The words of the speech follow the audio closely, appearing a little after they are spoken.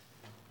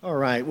All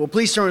right, well,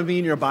 please turn with me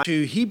in your Bible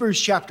to Hebrews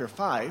chapter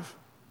 5.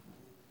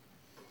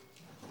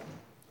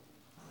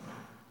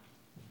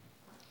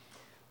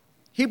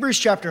 Hebrews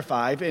chapter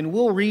 5, and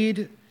we'll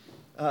read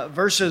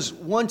verses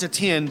 1 to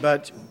 10,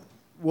 but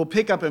we'll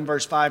pick up in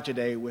verse 5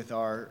 today with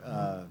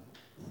our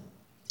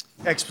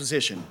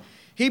exposition.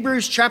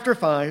 Hebrews chapter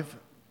 5,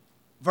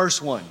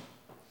 verse 1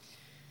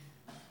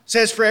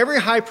 says, "For every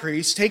high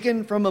priest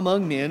taken from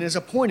among men is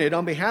appointed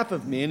on behalf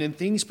of men in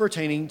things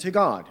pertaining to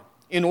God,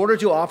 in order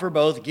to offer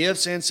both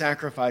gifts and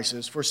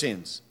sacrifices for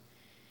sins.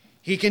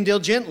 He can deal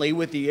gently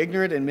with the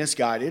ignorant and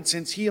misguided,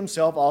 since he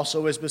himself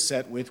also is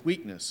beset with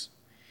weakness.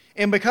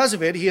 And because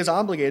of it, he is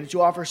obligated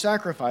to offer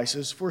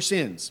sacrifices for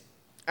sins.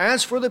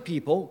 As for the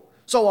people,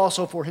 so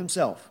also for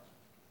himself.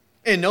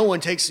 And no one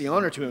takes the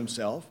honor to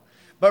himself,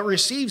 but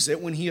receives it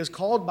when he is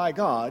called by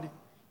God,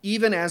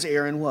 even as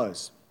Aaron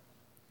was.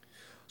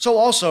 So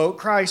also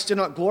Christ did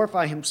not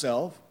glorify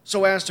himself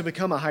so as to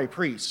become a high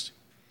priest.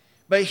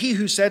 But he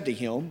who said to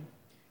him,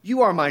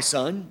 'You are my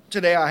son,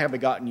 today I have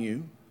begotten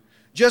you,'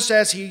 just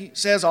as he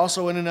says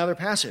also in another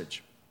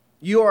passage,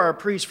 'You are a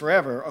priest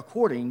forever,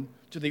 according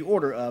to the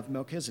order of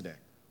Melchizedek.'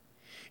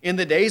 In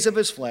the days of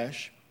his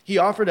flesh, he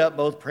offered up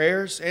both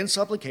prayers and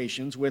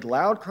supplications with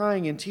loud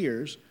crying and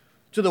tears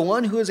to the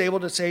one who is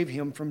able to save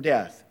him from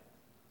death.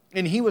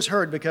 And he was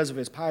heard because of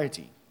his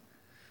piety.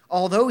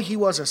 Although he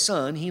was a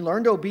son, he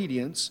learned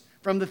obedience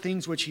from the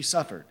things which he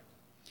suffered.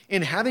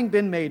 And having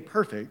been made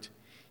perfect,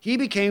 he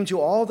became to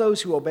all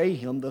those who obey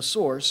him the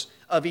source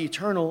of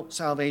eternal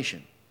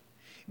salvation,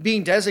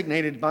 being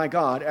designated by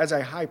God as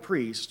a high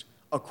priest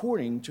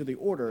according to the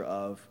order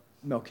of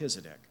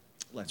Melchizedek."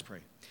 Let's pray.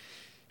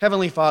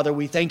 Heavenly Father,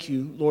 we thank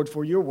you, Lord,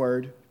 for your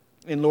word.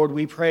 And Lord,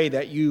 we pray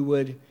that you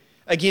would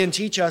again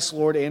teach us,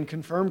 Lord, and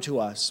confirm to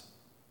us,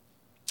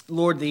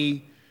 Lord,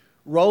 the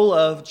role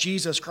of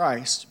Jesus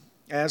Christ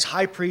as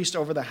high priest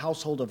over the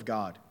household of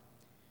God.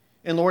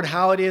 And Lord,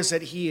 how it is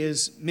that he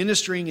is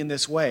ministering in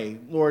this way,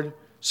 Lord,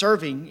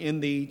 serving in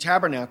the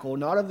tabernacle,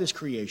 not of this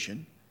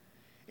creation.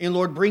 And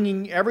Lord,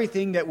 bringing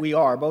everything that we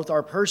are, both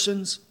our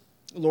persons,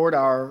 Lord,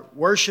 our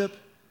worship,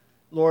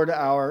 Lord,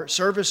 our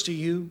service to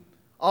you,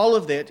 all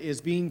of that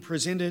is being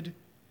presented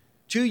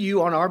to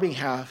you on our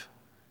behalf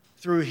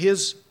through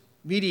his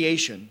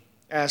mediation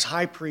as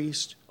high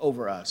priest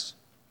over us.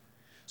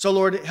 So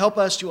Lord, help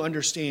us to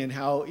understand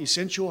how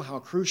essential, how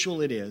crucial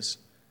it is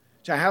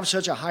to have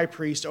such a high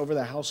priest over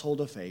the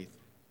household of faith,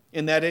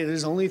 and that it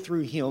is only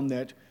through him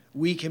that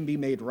we can be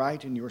made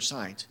right in your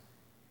sight,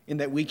 and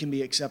that we can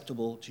be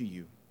acceptable to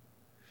you.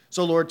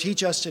 So Lord,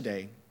 teach us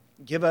today.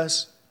 Give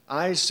us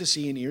eyes to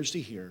see and ears to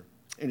hear.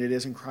 And it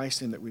is in Christ's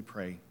name that we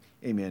pray.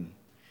 Amen.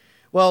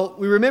 Well,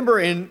 we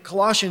remember in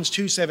Colossians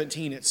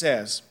 2:17 it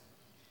says,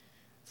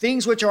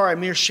 "Things which are a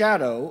mere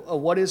shadow of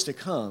what is to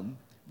come,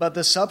 but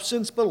the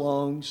substance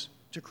belongs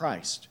to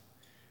Christ."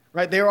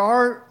 Right? There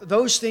are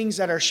those things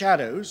that are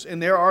shadows,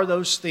 and there are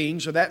those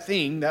things, or that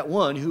thing, that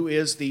one who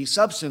is the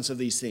substance of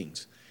these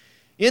things.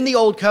 In the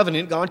Old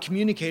Covenant, God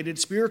communicated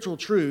spiritual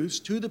truths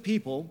to the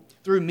people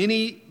through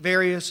many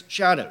various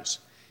shadows.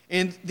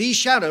 And these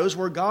shadows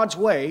were God's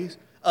way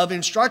of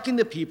instructing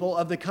the people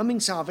of the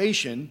coming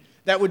salvation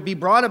that would be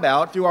brought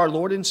about through our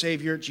Lord and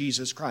Savior,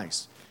 Jesus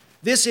Christ.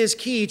 This is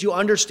key to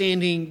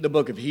understanding the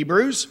book of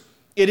Hebrews.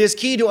 It is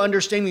key to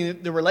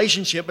understanding the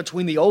relationship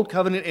between the Old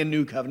Covenant and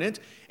New Covenant.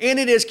 And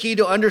it is key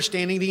to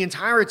understanding the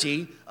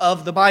entirety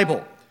of the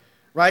Bible.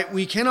 Right?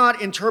 We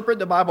cannot interpret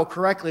the Bible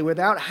correctly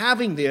without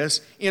having this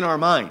in our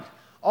mind.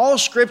 All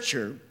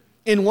Scripture,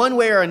 in one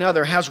way or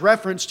another, has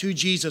reference to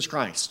Jesus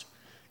Christ.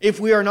 If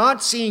we are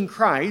not seeing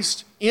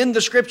Christ in the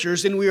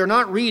Scriptures, then we are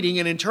not reading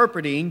and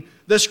interpreting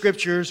the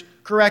Scriptures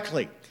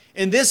correctly.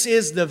 And this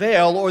is the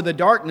veil or the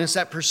darkness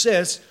that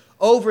persists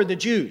over the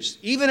Jews.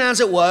 Even as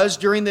it was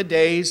during the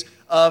days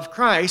of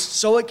Christ,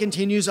 so it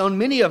continues on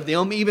many of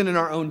them, even in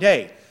our own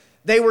day.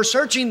 They were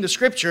searching the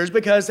Scriptures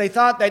because they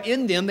thought that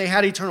in them they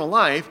had eternal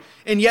life,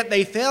 and yet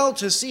they failed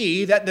to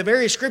see that the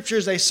very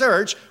Scriptures they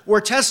searched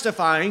were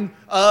testifying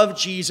of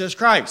Jesus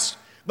Christ.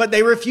 But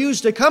they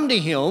refused to come to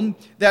him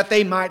that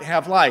they might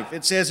have life.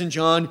 It says in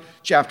John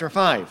chapter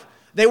 5.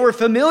 They were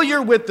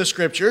familiar with the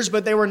Scriptures,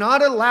 but they were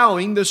not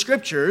allowing the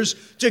Scriptures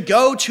to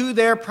go to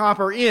their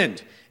proper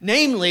end,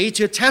 namely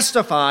to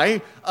testify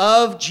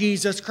of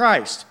Jesus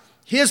Christ,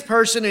 his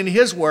person and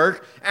his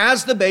work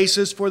as the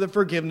basis for the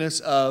forgiveness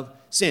of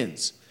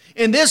sins.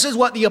 And this is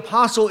what the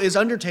apostle is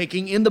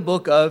undertaking in the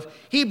book of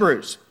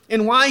Hebrews,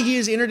 and why he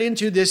has entered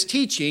into this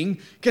teaching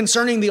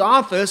concerning the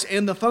office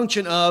and the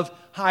function of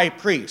high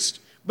priest.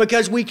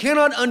 Because we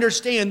cannot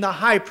understand the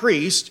high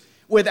priest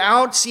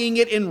without seeing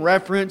it in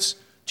reference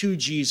to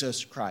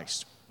Jesus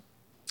Christ.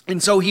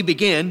 And so he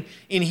began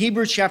in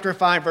Hebrews chapter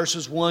 5,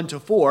 verses 1 to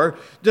 4,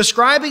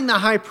 describing the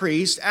high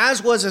priest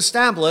as was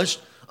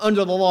established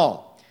under the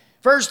law.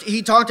 First,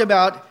 he talked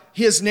about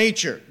his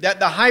nature, that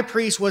the high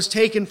priest was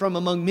taken from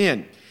among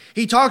men.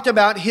 He talked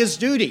about his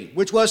duty,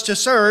 which was to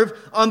serve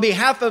on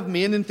behalf of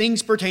men in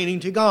things pertaining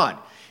to God.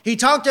 He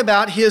talked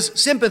about his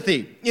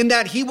sympathy in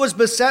that he was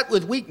beset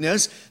with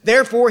weakness,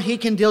 therefore he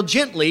can deal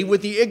gently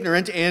with the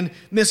ignorant and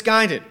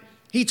misguided.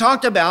 He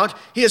talked about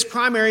his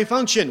primary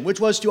function, which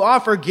was to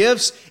offer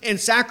gifts and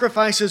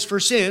sacrifices for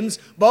sins,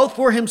 both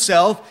for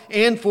himself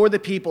and for the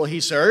people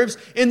he serves.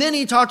 And then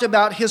he talked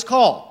about his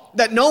call,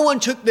 that no one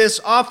took this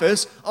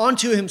office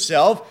onto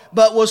himself,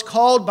 but was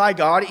called by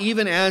God,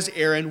 even as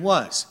Aaron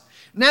was.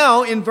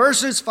 Now, in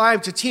verses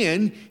 5 to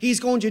 10, he's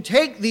going to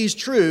take these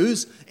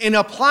truths and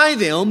apply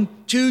them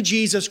to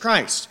Jesus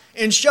Christ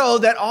and show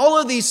that all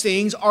of these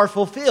things are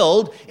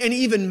fulfilled and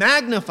even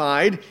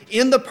magnified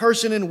in the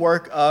person and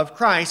work of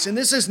Christ. And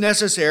this is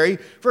necessary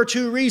for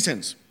two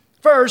reasons.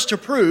 First, to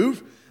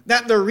prove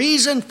that the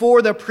reason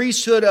for the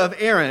priesthood of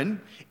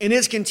Aaron and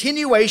its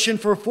continuation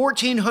for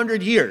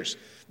 1,400 years,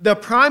 the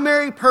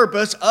primary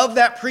purpose of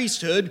that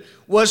priesthood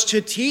was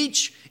to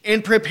teach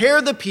and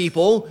prepare the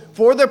people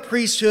for the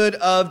priesthood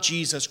of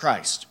Jesus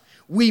Christ.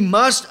 We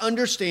must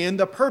understand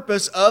the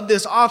purpose of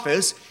this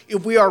office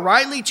if we are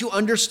rightly to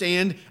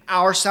understand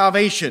our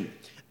salvation.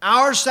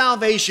 Our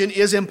salvation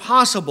is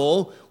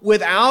impossible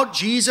without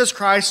Jesus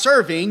Christ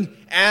serving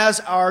as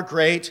our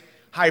great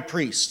high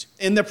priest.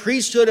 And the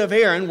priesthood of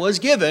Aaron was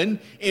given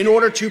in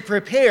order to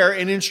prepare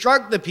and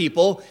instruct the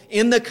people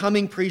in the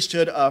coming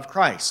priesthood of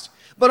Christ.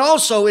 But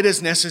also it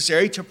is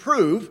necessary to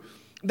prove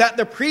that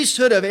the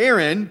priesthood of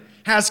Aaron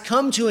has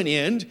come to an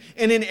end,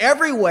 and in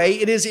every way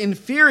it is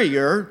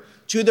inferior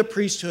to the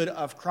priesthood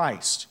of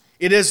Christ.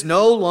 It is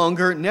no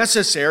longer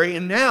necessary,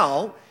 and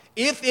now,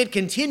 if it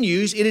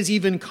continues, it is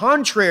even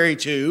contrary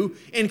to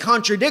and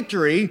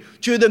contradictory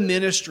to the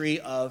ministry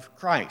of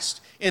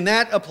Christ. And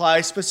that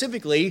applies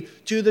specifically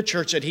to the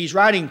church that he's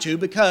writing to,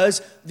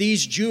 because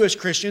these Jewish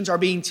Christians are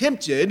being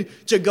tempted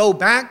to go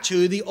back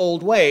to the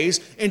old ways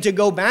and to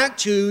go back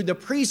to the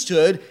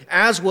priesthood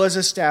as was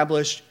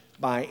established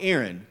by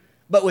Aaron,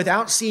 but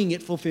without seeing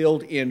it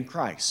fulfilled in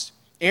Christ.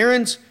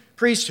 Aaron's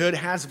priesthood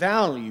has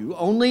value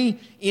only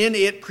in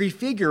it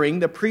prefiguring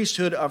the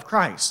priesthood of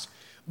Christ.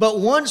 But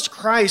once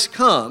Christ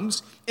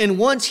comes, and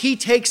once he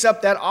takes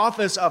up that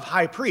office of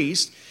high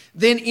priest,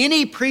 then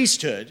any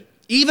priesthood,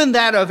 even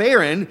that of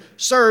Aaron,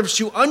 serves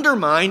to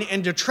undermine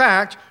and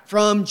detract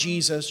from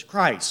Jesus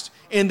Christ.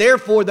 And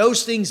therefore,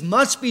 those things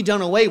must be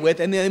done away with,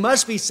 and they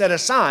must be set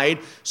aside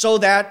so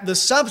that the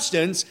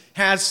substance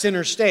has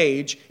center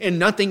stage and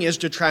nothing is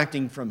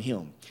detracting from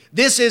him.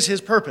 This is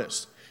his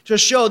purpose, to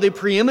show the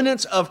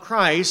preeminence of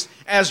Christ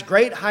as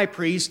great high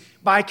priest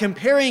by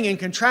comparing and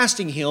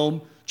contrasting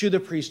him to the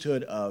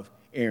priesthood of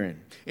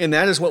Aaron. And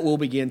that is what we'll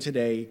begin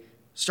today,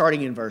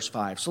 starting in verse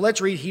 5. So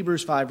let's read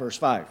Hebrews 5, verse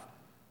 5.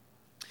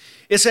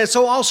 It says,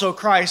 "So also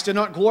Christ did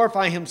not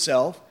glorify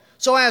himself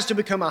so as to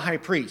become a high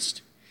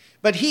priest.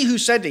 But he who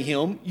said to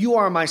him, 'You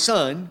are my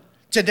son,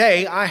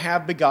 today I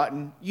have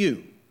begotten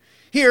you.'"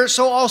 Here,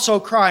 so also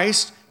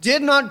Christ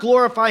did not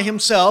glorify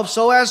himself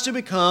so as to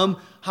become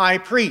high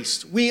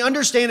priest. We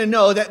understand and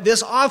know that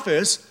this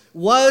office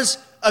was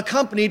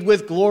accompanied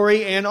with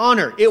glory and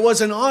honor. It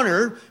was an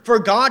honor for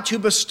God to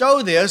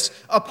bestow this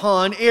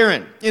upon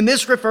Aaron. And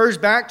this refers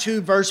back to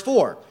verse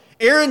 4.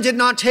 Aaron did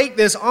not take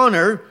this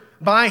honor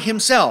by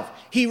himself.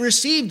 He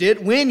received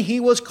it when he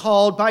was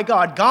called by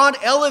God. God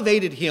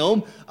elevated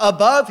him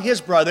above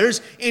his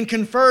brothers and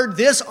conferred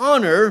this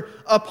honor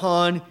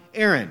upon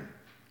Aaron.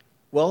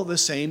 Well, the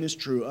same is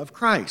true of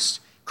Christ.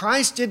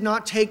 Christ did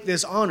not take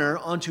this honor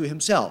onto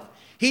himself.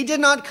 He did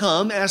not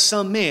come as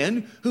some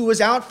man who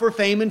was out for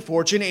fame and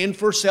fortune and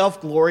for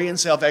self-glory and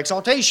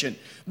self-exaltation,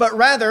 but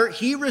rather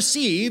he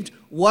received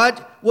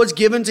what was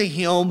given to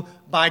him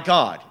by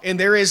God. And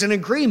there is an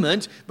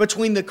agreement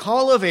between the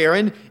call of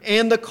Aaron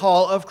and the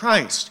call of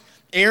Christ.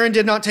 Aaron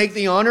did not take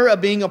the honor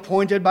of being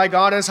appointed by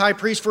God as high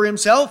priest for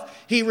himself.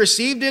 He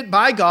received it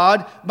by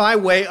God by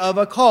way of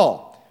a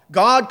call.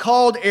 God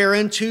called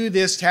Aaron to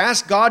this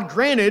task. God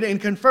granted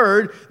and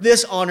conferred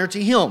this honor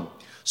to him.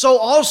 So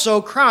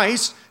also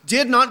Christ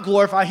did not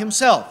glorify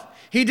himself.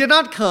 He did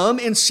not come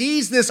and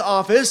seize this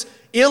office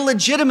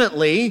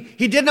illegitimately.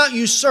 He did not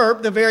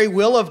usurp the very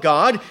will of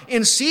God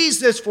and seize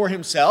this for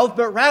himself,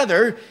 but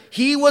rather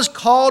he was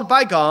called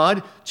by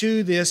God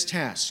to this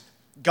task.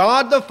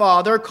 God the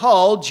Father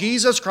called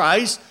Jesus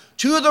Christ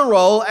to the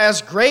role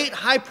as great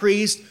high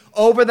priest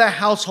over the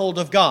household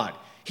of God.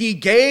 He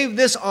gave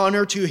this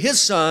honor to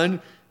his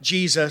Son,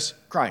 Jesus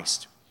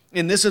Christ.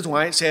 And this is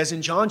why it says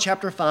in John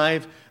chapter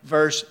 5,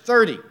 verse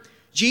 30,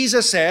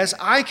 Jesus says,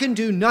 "I can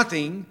do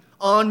nothing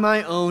on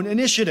my own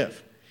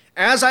initiative.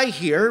 As I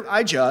hear,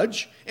 I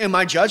judge, and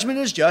my judgment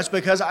is just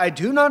because I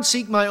do not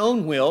seek my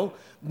own will,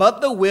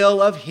 but the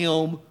will of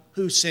him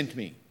who sent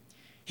me."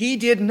 He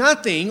did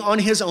nothing on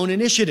his own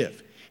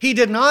initiative. He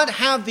did not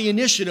have the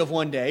initiative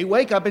one day,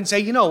 wake up and say,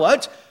 "You know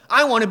what?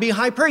 I want to be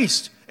high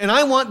priest, and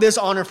I want this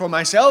honor for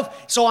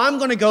myself, so I'm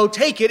going to go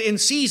take it and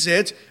seize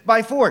it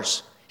by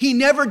force." He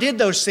never did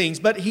those things,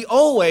 but he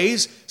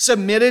always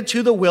submitted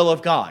to the will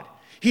of God.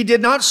 He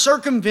did not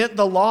circumvent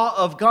the law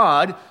of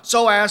God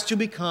so as to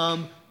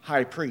become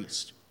high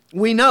priest.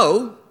 We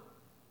know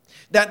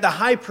that the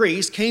high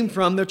priest came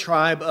from the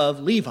tribe of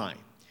Levi.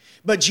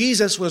 But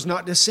Jesus was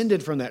not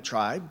descended from that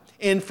tribe.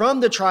 And from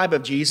the tribe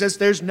of Jesus,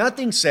 there's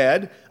nothing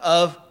said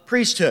of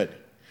priesthood.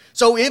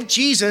 So if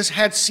Jesus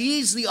had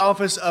seized the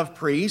office of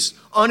priest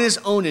on his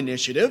own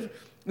initiative,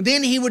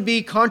 then he would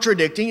be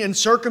contradicting and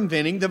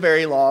circumventing the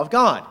very law of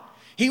God.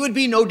 He would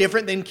be no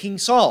different than King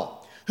Saul,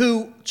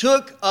 who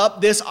took up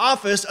this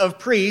office of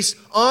priest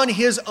on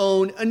his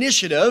own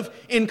initiative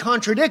in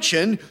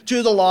contradiction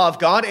to the law of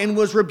God and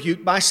was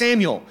rebuked by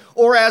Samuel.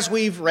 Or as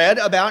we've read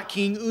about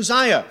King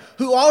Uzziah,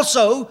 who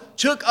also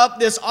took up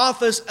this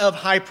office of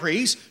high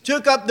priest,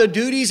 took up the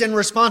duties and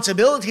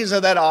responsibilities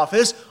of that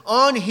office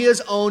on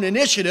his own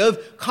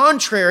initiative,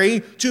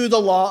 contrary to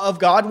the law of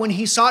God when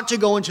he sought to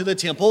go into the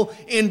temple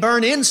and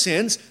burn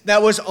incense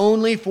that was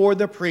only for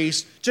the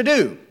priest to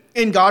do.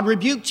 And God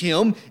rebuked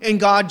him, and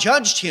God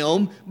judged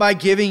him by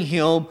giving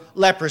him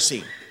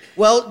leprosy.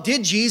 Well,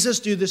 did Jesus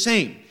do the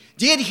same?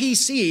 Did he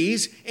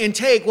seize and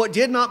take what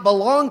did not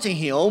belong to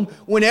him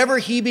whenever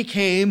he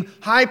became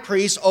high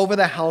priest over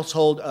the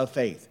household of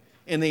faith?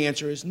 And the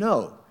answer is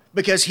no,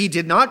 because he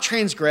did not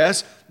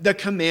transgress the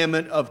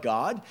commandment of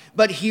God,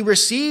 but he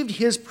received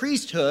his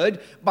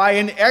priesthood by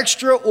an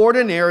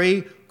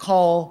extraordinary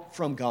call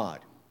from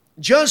God.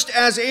 Just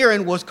as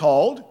Aaron was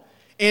called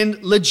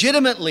and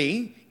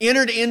legitimately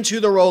entered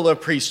into the role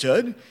of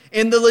priesthood,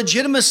 and the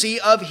legitimacy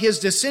of his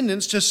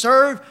descendants to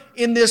serve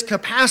in this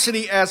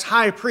capacity as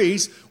high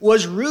priest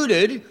was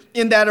rooted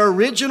in that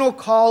original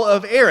call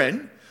of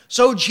Aaron,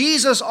 so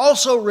Jesus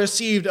also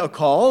received a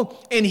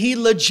call, and he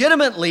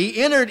legitimately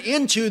entered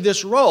into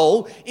this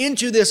role,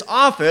 into this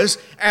office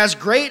as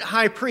great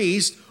high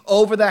priest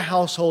over the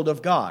household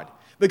of God,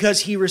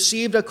 because he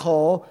received a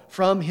call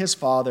from his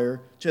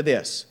Father to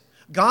this.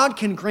 God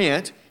can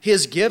grant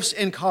his gifts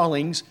and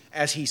callings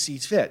as he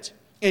sees fit.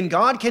 And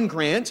God can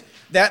grant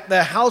that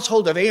the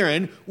household of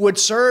Aaron would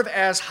serve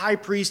as high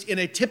priest in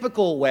a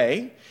typical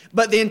way,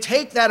 but then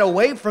take that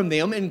away from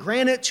them and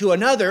grant it to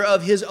another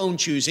of his own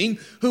choosing,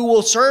 who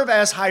will serve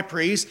as high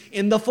priest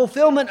in the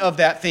fulfillment of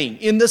that thing,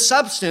 in the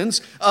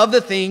substance of the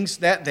things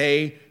that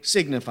they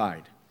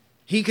signified.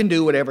 He can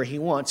do whatever he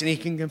wants, and he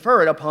can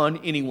confer it upon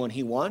anyone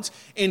he wants.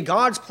 And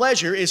God's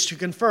pleasure is to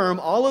confirm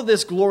all of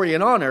this glory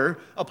and honor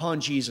upon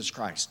Jesus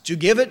Christ, to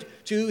give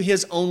it to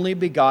his only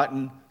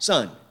begotten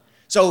Son.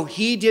 So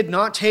he did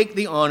not take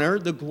the honor,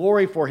 the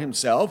glory for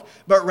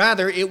himself, but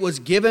rather it was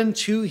given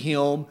to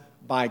him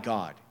by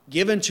God,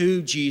 given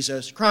to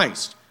Jesus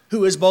Christ,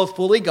 who is both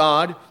fully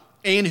God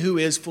and who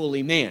is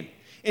fully man.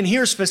 And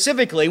here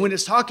specifically, when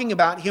it's talking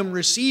about him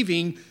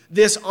receiving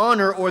this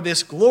honor or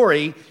this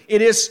glory,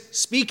 it is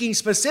speaking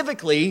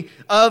specifically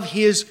of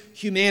his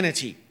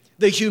humanity.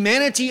 The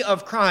humanity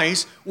of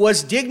Christ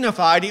was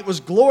dignified, it was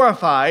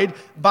glorified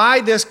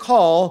by this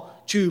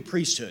call to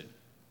priesthood.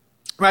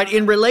 Right,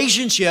 in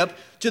relationship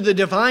to the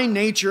divine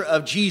nature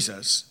of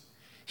Jesus,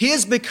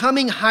 his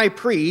becoming high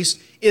priest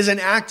is an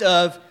act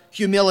of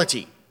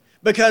humility.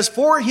 Because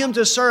for him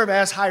to serve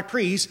as high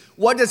priest,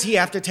 what does he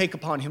have to take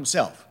upon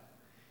himself?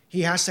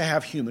 He has to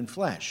have human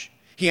flesh.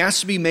 He has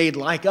to be made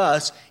like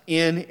us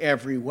in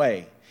every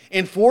way.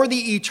 And for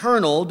the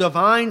eternal,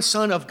 divine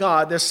Son of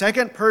God, the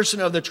second person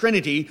of the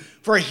Trinity,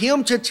 for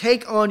him to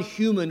take on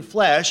human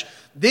flesh,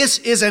 this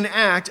is an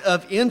act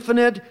of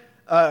infinite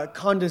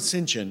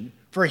condescension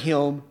for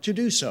him to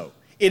do so.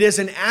 It is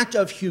an act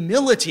of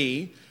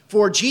humility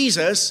for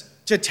Jesus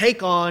to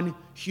take on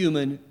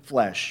human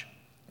flesh.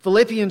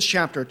 Philippians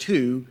chapter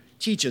 2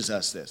 teaches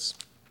us this.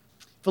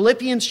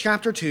 Philippians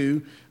chapter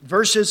 2,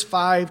 verses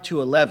 5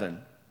 to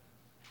 11.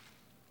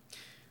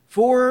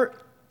 For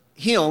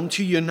him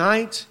to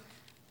unite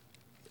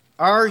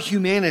our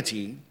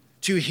humanity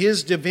to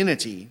his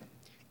divinity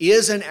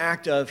is an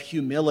act of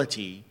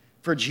humility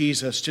for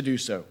Jesus to do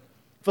so.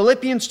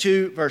 Philippians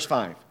 2, verse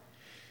 5.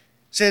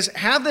 Says,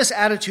 have this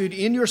attitude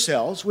in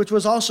yourselves, which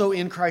was also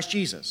in Christ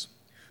Jesus,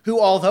 who,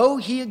 although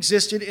he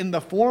existed in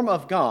the form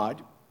of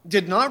God,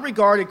 did not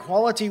regard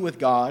equality with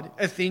God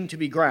a thing to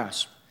be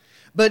grasped,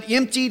 but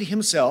emptied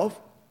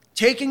himself,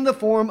 taking the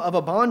form of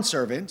a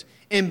bondservant,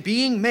 and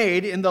being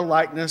made in the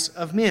likeness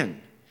of men.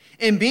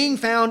 And being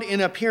found in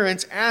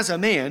appearance as a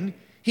man,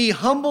 he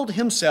humbled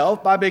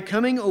himself by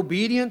becoming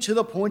obedient to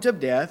the point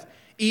of death,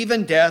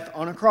 even death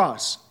on a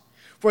cross.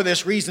 For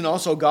this reason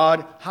also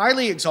God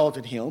highly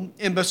exalted him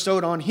and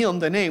bestowed on him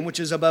the name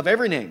which is above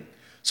every name,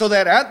 so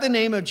that at the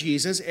name of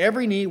Jesus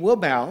every knee will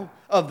bow,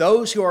 of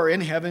those who are in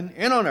heaven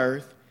and on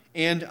earth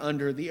and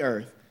under the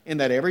earth,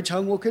 and that every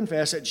tongue will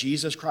confess that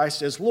Jesus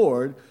Christ is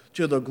Lord,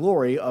 to the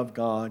glory of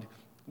God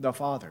the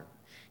Father.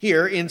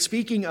 Here, in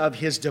speaking of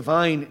his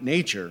divine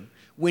nature,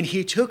 when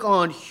he took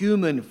on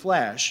human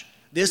flesh,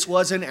 this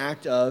was an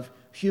act of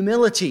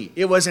humility.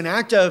 It was an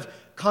act of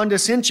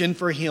condescension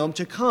for him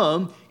to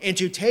come and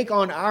to take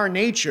on our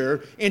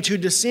nature and to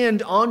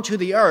descend onto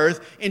the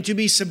earth and to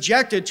be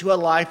subjected to a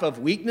life of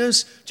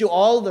weakness, to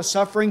all the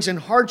sufferings and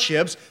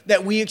hardships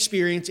that we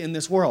experience in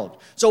this world.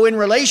 So in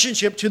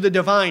relationship to the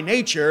divine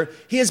nature,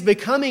 his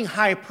becoming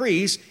high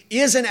priest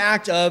is an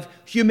act of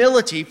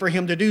humility for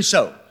him to do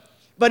so.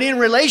 But in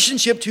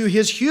relationship to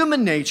his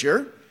human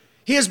nature,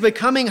 his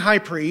becoming high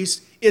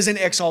priest is an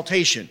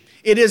exaltation.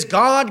 It is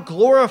God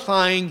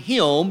glorifying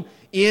him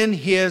in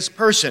his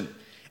person.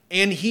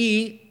 And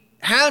he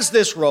has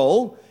this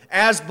role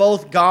as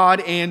both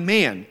God and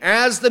man.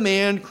 As the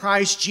man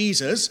Christ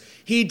Jesus,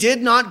 he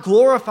did not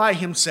glorify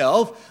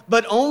himself,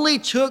 but only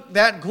took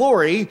that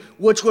glory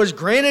which was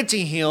granted to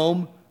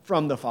him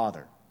from the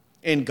Father.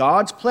 And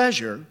God's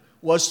pleasure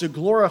was to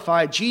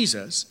glorify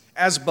Jesus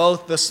as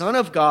both the Son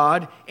of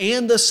God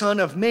and the Son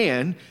of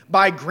Man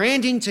by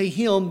granting to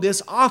him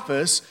this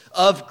office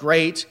of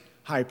great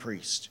high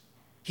priest.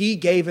 He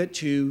gave it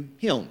to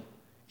him,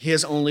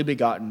 his only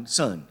begotten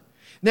Son.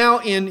 Now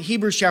in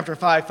Hebrews chapter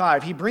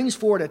 5:5, he brings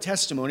forward a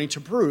testimony to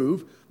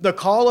prove the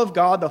call of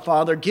God the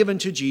Father given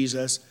to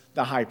Jesus,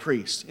 the high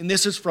priest. And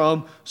this is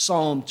from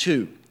Psalm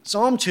 2.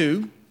 Psalm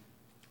 2,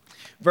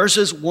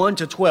 verses 1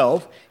 to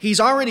 12. He's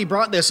already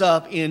brought this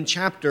up in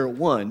chapter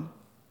 1.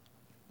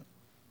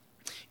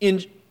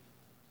 In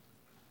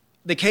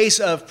the case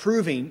of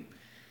proving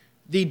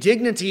the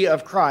dignity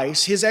of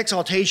Christ, his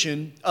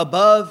exaltation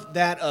above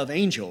that of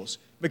angels,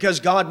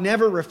 because God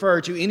never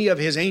referred to any of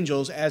his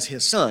angels as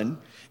his son,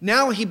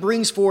 now he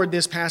brings forward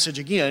this passage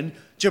again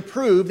to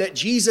prove that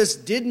Jesus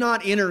did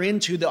not enter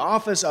into the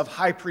office of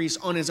high priest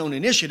on his own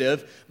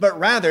initiative, but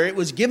rather it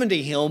was given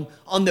to him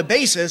on the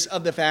basis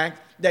of the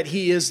fact that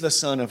he is the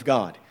Son of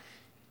God.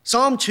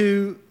 Psalm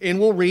 2, and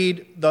we'll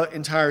read the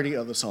entirety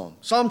of the psalm.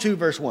 Psalm 2,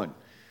 verse 1.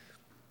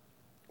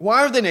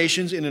 Why are the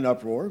nations in an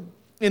uproar,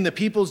 and the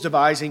peoples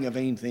devising a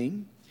vain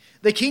thing?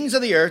 The kings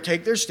of the earth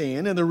take their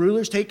stand, and the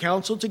rulers take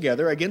counsel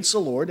together against the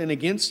Lord and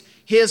against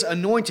his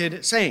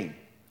anointed, saying,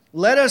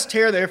 let us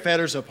tear their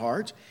fetters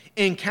apart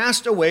and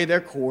cast away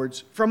their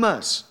cords from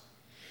us.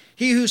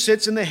 He who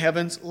sits in the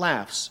heavens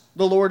laughs.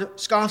 The Lord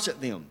scoffs at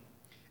them.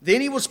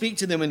 Then he will speak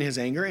to them in his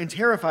anger and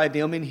terrify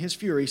them in his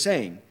fury,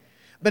 saying,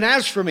 but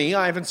as for me,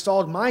 I have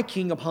installed my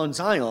king upon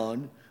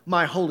Zion,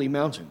 my holy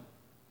mountain.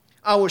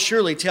 I will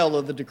surely tell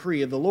of the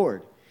decree of the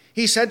Lord.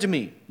 He said to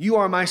me, you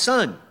are my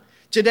son.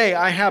 Today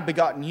I have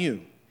begotten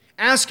you.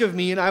 Ask of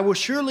me, and I will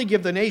surely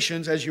give the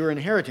nations as your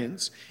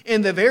inheritance,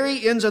 and the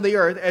very ends of the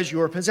earth as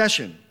your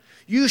possession.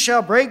 You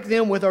shall break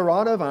them with a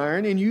rod of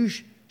iron, and you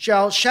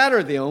shall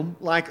shatter them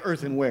like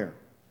earthenware.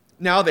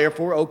 Now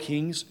therefore, O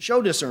kings,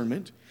 show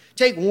discernment.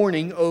 Take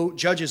warning, O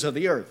judges of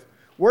the earth.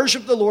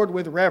 Worship the Lord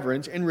with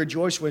reverence and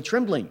rejoice with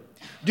trembling.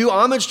 Do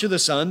homage to the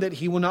Son, that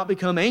he will not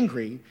become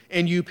angry,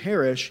 and you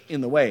perish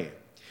in the way.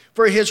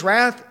 For his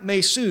wrath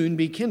may soon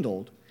be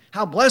kindled.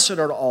 How blessed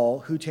are all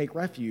who take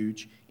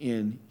refuge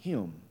in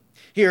him.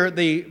 Here,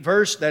 the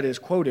verse that is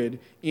quoted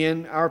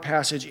in our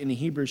passage in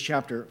Hebrews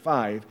chapter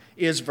 5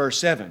 is verse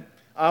 7.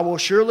 I will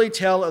surely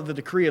tell of the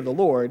decree of the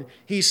Lord.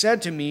 He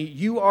said to me,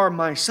 you are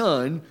my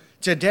son.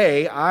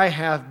 Today I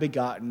have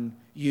begotten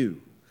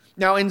you.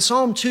 Now in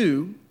Psalm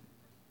 2,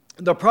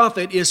 the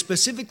prophet is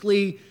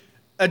specifically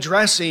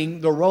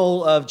addressing the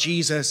role of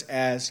Jesus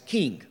as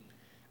king.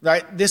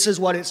 Right? This is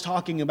what it's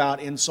talking about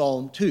in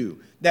Psalm 2,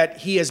 that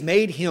he has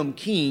made him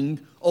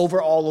king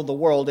over all of the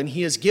world, and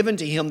he has given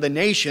to him the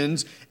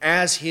nations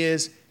as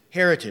his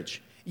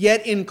heritage.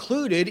 Yet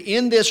included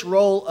in this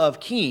role of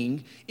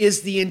king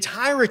is the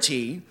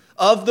entirety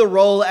of the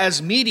role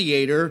as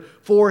mediator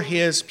for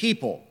his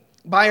people.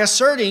 By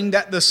asserting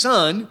that the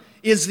Son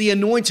is the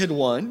anointed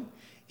one,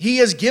 he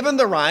is given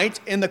the right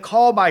and the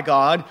call by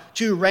God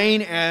to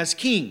reign as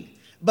king.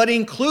 But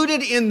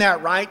included in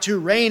that right to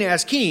reign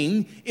as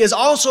king is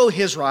also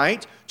his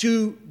right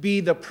to be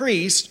the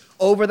priest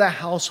over the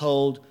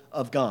household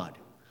of God.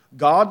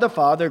 God the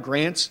Father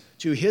grants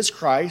to his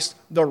Christ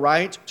the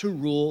right to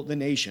rule the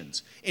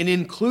nations. And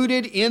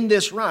included in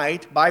this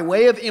right, by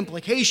way of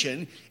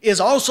implication, is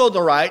also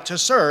the right to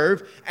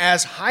serve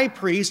as high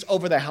priest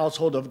over the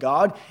household of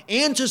God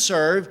and to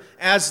serve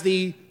as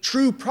the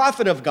true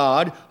prophet of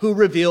God who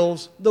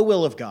reveals the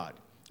will of God.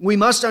 We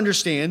must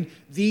understand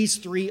these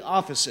three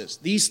offices,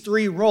 these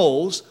three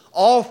roles,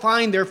 all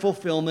find their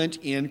fulfillment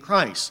in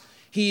Christ.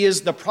 He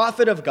is the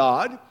prophet of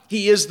God,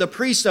 he is the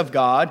priest of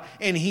God,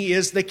 and he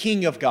is the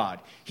king of God.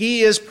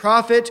 He is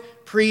prophet,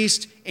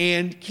 priest,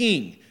 and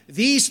king.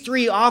 These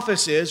three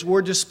offices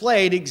were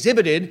displayed,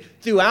 exhibited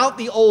throughout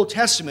the Old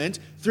Testament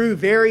through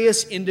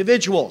various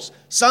individuals.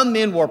 Some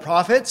men were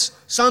prophets,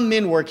 some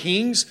men were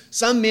kings,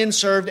 some men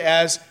served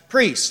as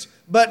priests.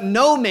 But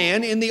no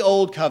man in the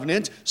Old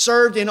Covenant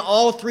served in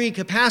all three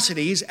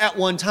capacities at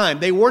one time.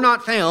 They were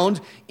not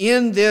found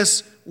in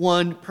this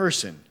one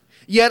person.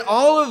 Yet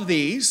all of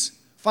these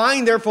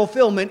find their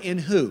fulfillment in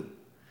who?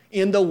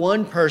 In the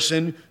one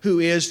person who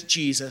is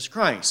Jesus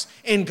Christ.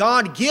 And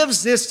God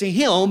gives this to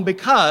him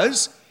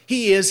because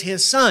he is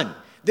his son.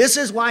 This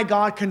is why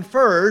God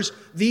confers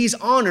these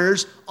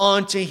honors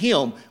onto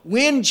him.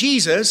 When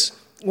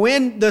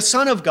the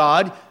Son of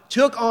God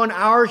took on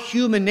our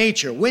human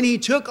nature, when he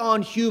took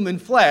on human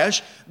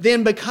flesh,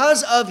 then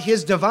because of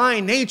his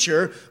divine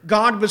nature,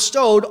 God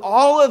bestowed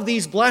all of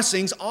these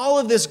blessings, all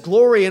of this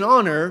glory and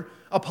honor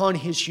upon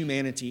his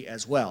humanity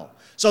as well.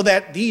 So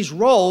that these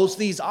roles,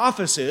 these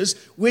offices,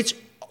 which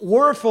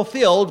were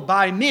fulfilled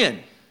by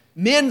men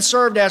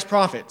served as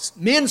prophets,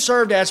 men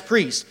served as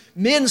priests,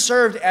 men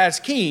served as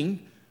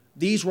king,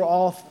 these were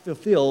all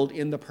fulfilled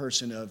in the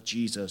person of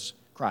Jesus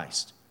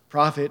Christ,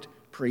 prophet,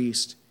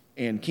 priest,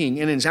 and king.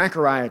 And in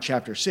Zechariah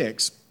chapter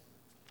 6,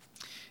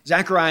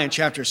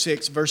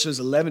 verses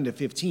 11 to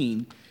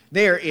 15,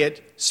 there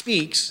it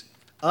speaks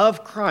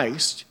of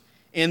Christ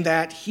in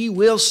that he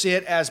will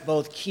sit as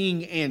both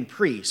king and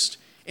priest,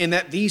 and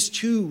that these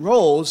two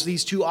roles,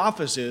 these two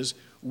offices,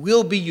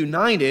 will be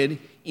united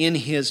in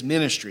his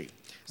ministry.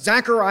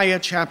 Zechariah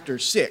chapter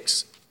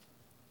 6,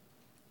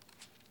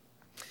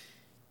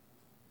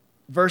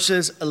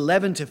 verses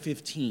 11 to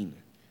 15.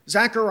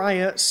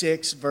 Zechariah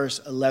 6, verse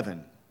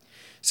 11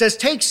 says,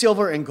 "Take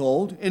silver and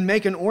gold and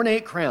make an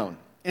ornate crown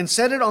and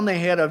set it on the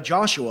head of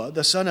Joshua,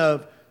 the son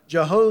of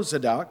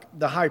Jehozadak,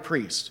 the high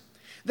priest.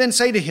 Then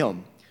say to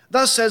him,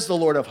 Thus says the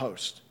Lord of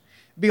hosts,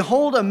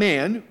 Behold a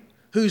man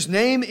whose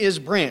name is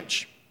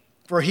Branch,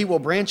 for he will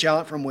branch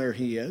out from where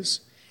he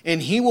is,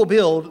 and he will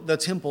build the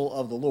temple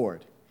of the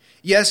Lord.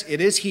 Yes, it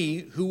is he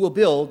who will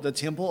build the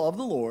temple of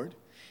the Lord,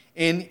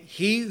 and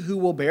he who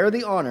will bear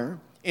the honor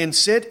and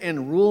sit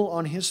and rule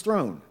on his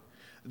throne.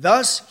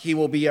 Thus he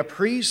will be a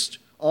priest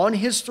on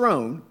his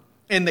throne,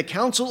 and the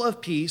counsel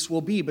of peace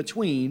will be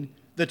between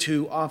the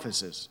two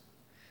offices."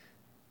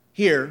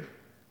 Here,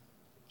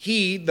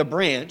 he, the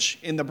branch,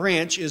 and the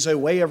branch is a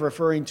way of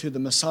referring to the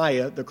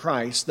Messiah, the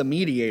Christ, the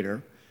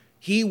mediator.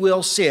 He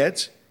will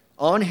sit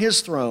on his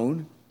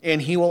throne,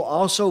 and he will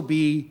also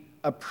be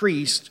a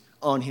priest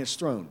on his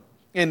throne.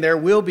 And there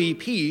will be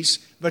peace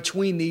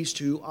between these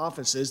two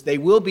offices. They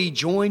will be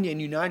joined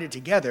and united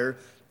together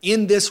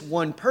in this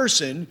one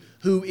person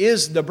who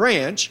is the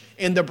branch,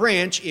 and the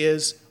branch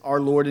is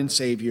our Lord and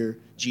Savior,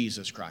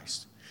 Jesus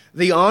Christ.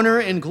 The honor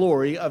and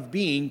glory of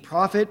being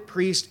prophet,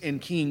 priest, and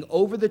king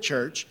over the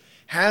church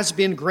has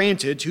been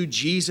granted to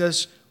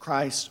Jesus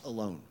Christ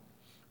alone.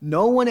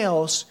 No one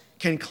else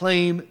can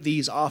claim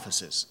these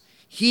offices.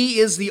 He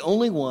is the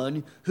only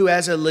one who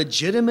has a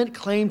legitimate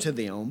claim to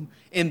them,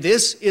 and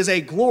this is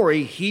a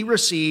glory he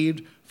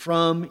received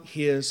from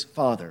his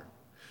Father.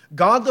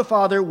 God the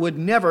Father would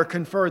never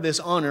confer this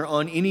honor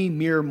on any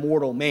mere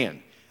mortal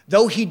man,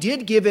 though he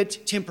did give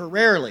it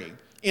temporarily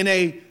in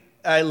a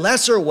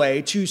lesser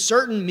way to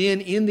certain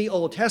men in the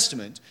Old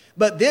Testament.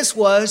 But this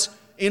was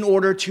in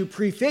order to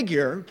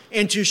prefigure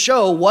and to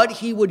show what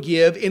he would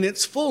give in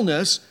its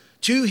fullness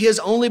to his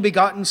only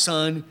begotten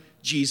Son,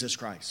 Jesus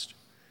Christ.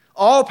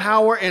 All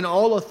power and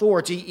all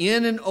authority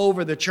in and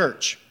over the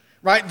church,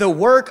 right? The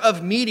work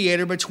of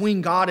mediator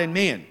between God and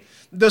man,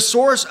 the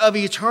source of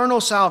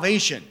eternal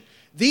salvation.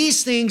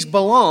 These things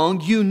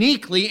belong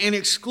uniquely and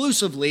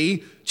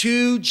exclusively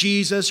to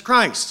Jesus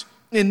Christ.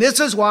 And this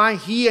is why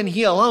he and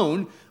he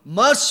alone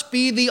must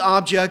be the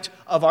object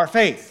of our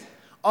faith.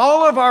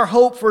 All of our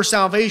hope for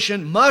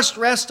salvation must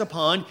rest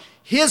upon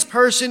his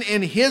person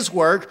and his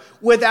work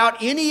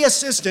without any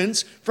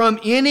assistance from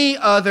any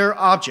other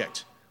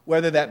object,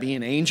 whether that be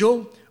an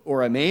angel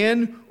or a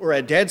man or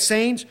a dead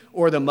saint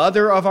or the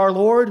mother of our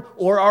Lord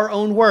or our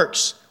own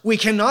works. We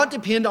cannot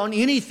depend on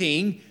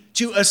anything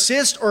to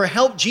assist or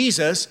help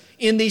Jesus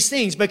in these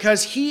things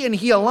because he and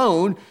he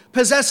alone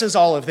possesses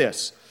all of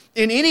this.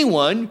 And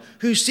anyone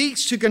who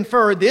seeks to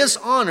confer this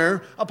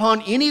honor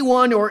upon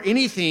anyone or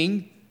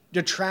anything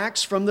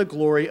detracts from the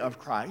glory of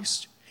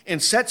Christ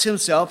and sets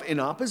himself in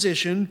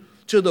opposition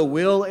to the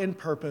will and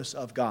purpose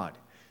of God.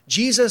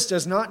 Jesus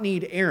does not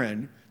need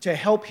Aaron to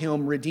help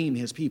him redeem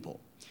his people.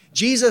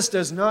 Jesus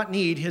does not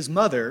need his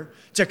mother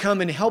to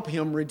come and help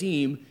him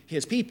redeem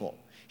his people.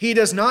 He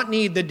does not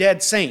need the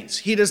dead saints.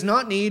 He does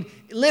not need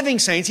living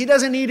saints. He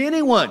doesn't need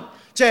anyone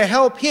to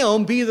help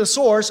him be the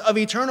source of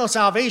eternal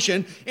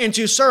salvation and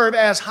to serve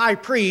as high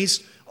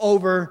priest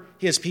over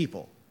his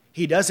people.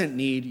 He doesn't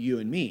need you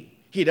and me.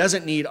 He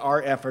doesn't need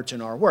our efforts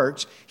and our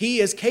works. He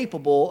is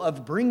capable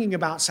of bringing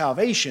about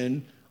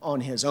salvation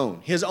on his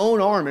own. His own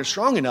arm is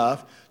strong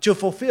enough to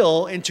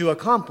fulfill and to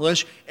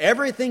accomplish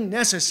everything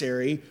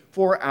necessary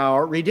for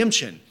our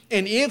redemption.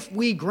 And if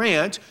we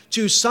grant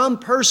to some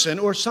person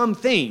or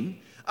something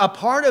a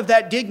part of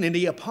that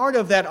dignity, a part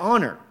of that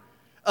honor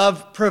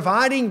of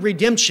providing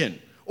redemption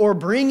or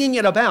bringing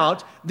it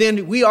about,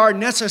 then we are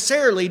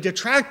necessarily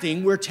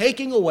detracting, we're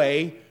taking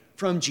away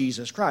from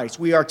Jesus Christ.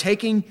 We are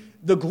taking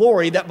the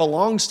glory that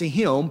belongs to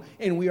him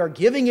and we are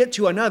giving it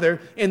to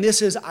another, and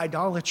this is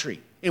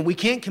idolatry. And we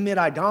can't commit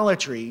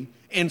idolatry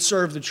and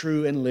serve the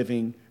true and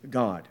living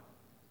God.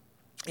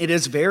 It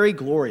is very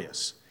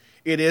glorious.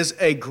 It is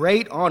a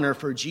great honor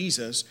for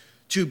Jesus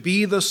to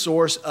be the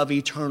source of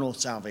eternal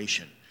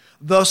salvation,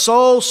 the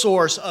sole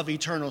source of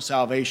eternal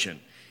salvation.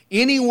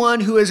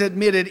 Anyone who is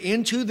admitted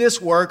into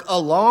this work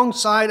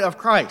alongside of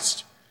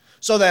Christ,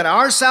 so that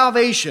our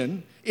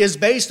salvation is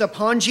based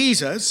upon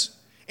Jesus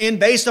and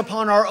based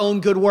upon our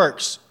own good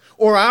works,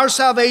 or our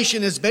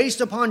salvation is based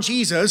upon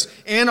Jesus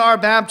and our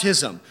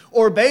baptism,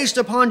 or based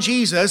upon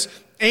Jesus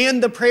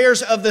and the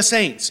prayers of the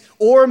saints,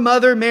 or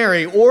Mother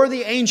Mary, or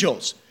the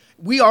angels.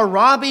 We are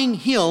robbing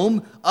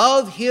him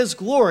of his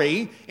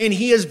glory, and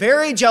he is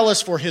very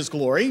jealous for his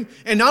glory.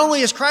 And not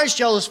only is Christ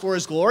jealous for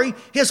his glory,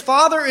 his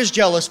Father is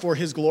jealous for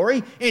his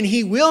glory, and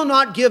he will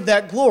not give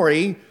that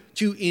glory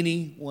to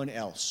anyone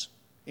else.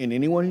 And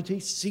anyone who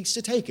seeks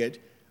to take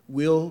it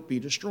will be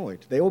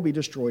destroyed. They will be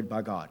destroyed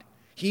by God.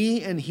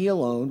 He and he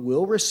alone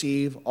will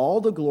receive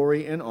all the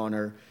glory and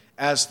honor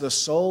as the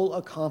sole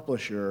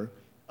accomplisher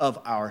of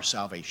our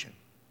salvation.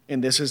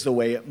 And this is the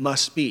way it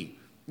must be.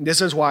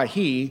 This is why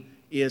he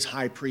is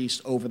high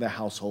priest over the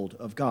household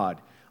of God,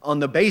 on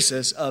the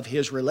basis of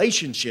his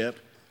relationship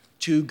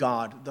to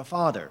God the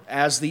Father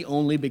as the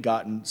only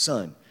begotten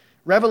Son.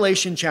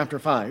 Revelation chapter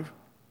 5.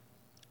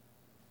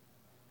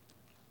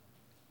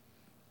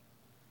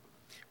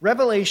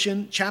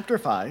 Revelation chapter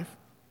 5,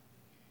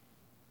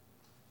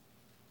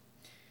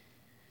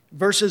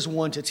 verses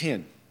 1 to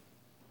 10.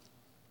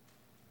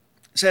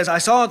 It says, I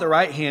saw at the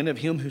right hand of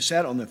him who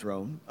sat on the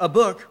throne a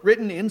book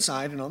written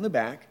inside and on the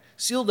back,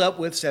 sealed up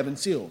with 7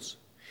 seals.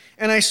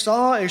 And I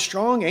saw a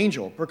strong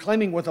angel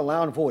proclaiming with a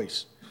loud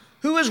voice,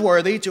 who is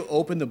worthy to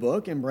open the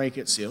book and break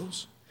its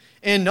seals?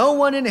 And no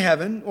one in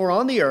heaven or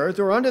on the earth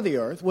or under the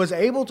earth was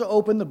able to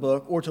open the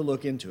book or to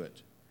look into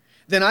it.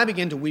 Then I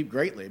began to weep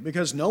greatly,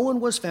 because no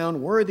one was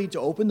found worthy to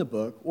open the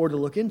book or to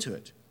look into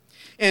it.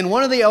 And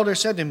one of the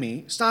elders said to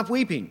me, stop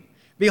weeping.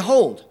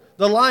 Behold,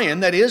 the Lion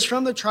that is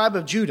from the tribe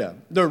of Judah,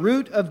 the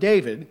root of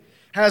David,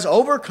 has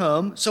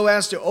overcome so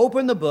as to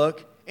open the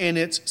book and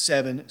its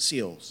 7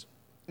 seals.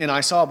 And I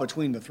saw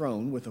between the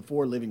throne with the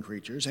 4 living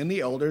creatures and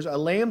the elders a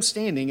lamb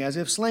standing as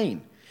if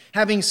slain,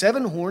 having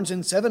 7 horns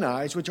and 7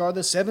 eyes, which are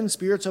the 7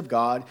 spirits of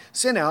God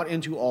sent out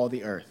into all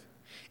the earth.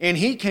 And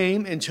he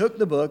came and took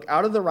the book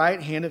out of the right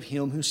hand of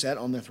him who sat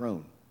on the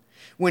throne.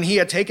 When he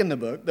had taken the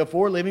book, the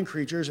 4 living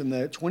creatures and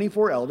the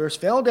 24 elders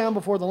fell down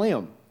before the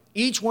Lamb,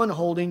 each one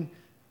holding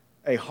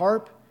a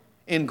harp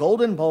and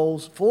golden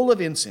bowls full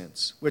of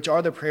incense, which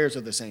are the prayers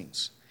of the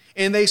saints.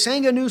 And they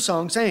sang a new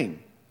song,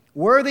 saying,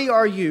 Worthy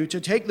are you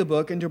to take the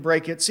book and to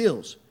break its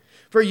seals.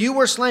 For you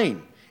were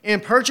slain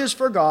and purchased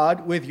for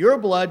God with your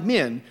blood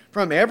men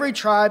from every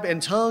tribe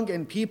and tongue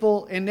and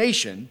people and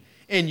nation,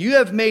 and you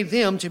have made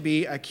them to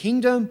be a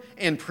kingdom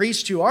and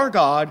priests to our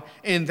God,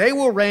 and they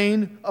will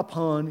reign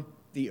upon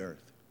the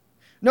earth.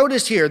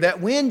 Notice here that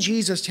when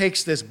Jesus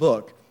takes this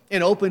book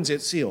and opens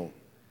its seal,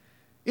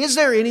 is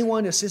there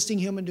anyone assisting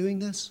him in doing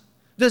this?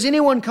 Does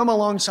anyone come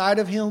alongside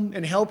of him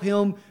and help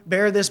him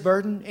bear this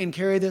burden and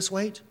carry this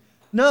weight?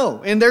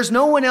 No, and there's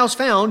no one else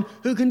found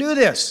who can do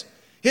this.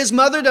 His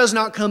mother does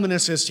not come and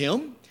assist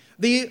him.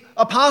 The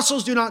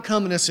apostles do not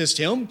come and assist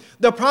him.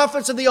 The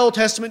prophets of the Old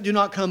Testament do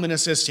not come and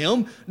assist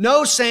him.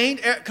 No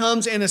saint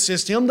comes and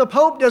assists him. The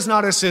Pope does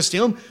not assist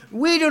him.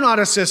 We do not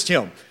assist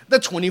him. The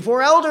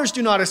 24 elders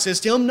do not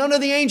assist him. None of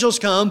the angels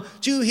come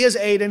to his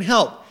aid and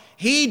help.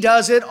 He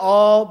does it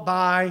all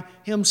by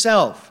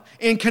himself.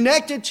 And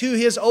connected to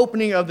his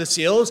opening of the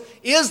seals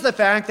is the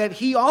fact that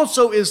he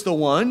also is the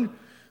one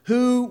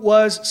who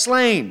was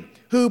slain,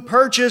 who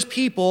purchased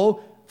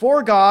people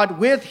for God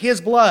with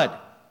his blood.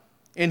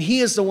 And he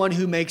is the one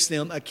who makes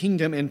them a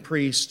kingdom and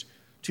priest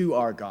to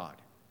our God.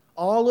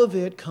 All of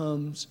it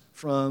comes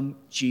from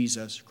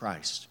Jesus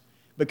Christ,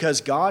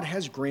 because God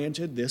has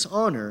granted this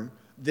honor,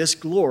 this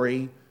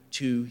glory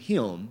to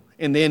him.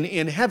 And then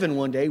in heaven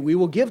one day, we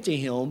will give to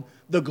him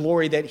the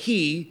glory that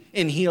he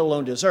and he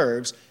alone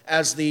deserves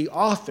as the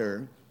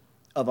author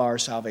of our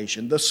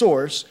salvation, the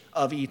source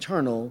of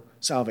eternal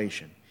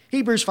salvation.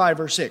 Hebrews 5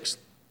 verse 6,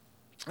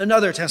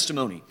 another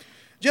testimony.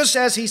 Just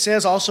as he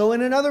says also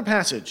in another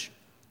passage,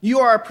 you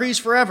are a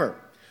priest forever,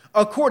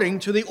 according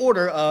to the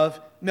order of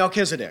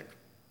Melchizedek.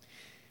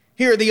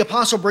 Here, the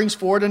apostle brings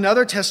forward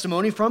another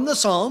testimony from the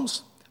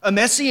Psalms, a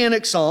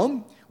messianic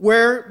psalm,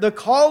 where the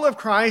call of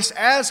Christ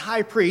as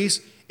high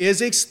priest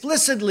is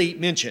explicitly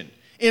mentioned.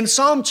 In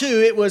Psalm 2,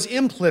 it was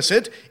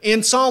implicit.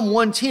 In Psalm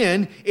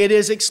 110, it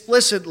is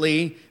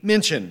explicitly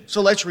mentioned.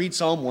 So let's read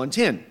Psalm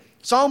 110.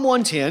 Psalm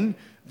 110,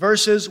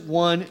 verses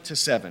 1 to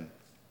 7.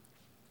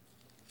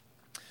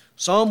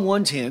 Psalm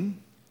 110,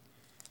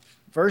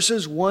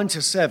 verses 1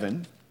 to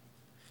 7,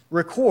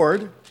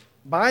 record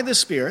by the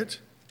Spirit,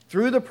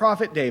 through the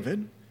prophet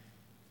David,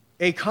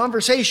 a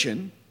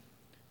conversation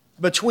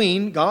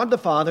between God the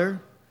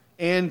Father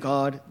and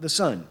God the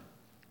Son.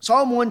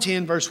 Psalm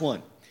 110, verse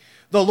 1.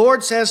 The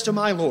Lord says to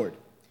my Lord,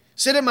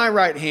 sit at my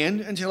right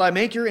hand until I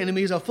make your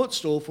enemies a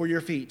footstool for your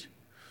feet.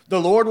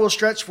 The Lord will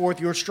stretch forth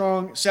your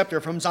strong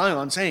scepter from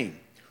Zion, saying,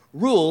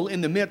 rule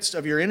in the midst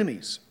of your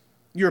enemies.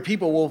 Your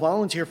people will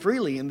volunteer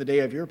freely in the day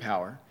of your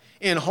power.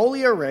 In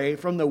holy array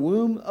from the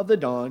womb of the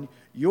dawn,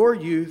 your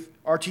youth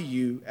are to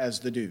you as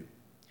the dew.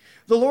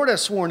 The Lord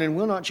has sworn and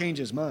will not change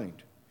his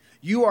mind.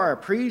 You are a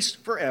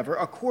priest forever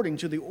according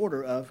to the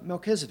order of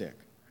Melchizedek.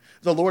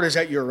 The Lord is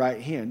at your right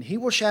hand. He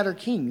will shatter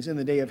kings in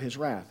the day of his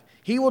wrath.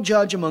 He will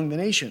judge among the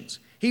nations.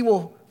 He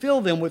will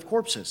fill them with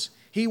corpses.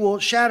 He will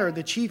shatter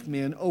the chief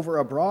men over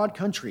a broad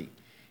country.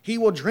 He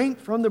will drink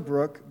from the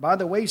brook by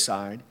the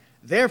wayside.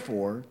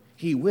 Therefore,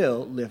 he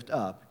will lift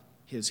up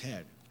his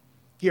head.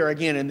 Here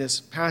again in this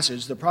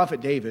passage, the prophet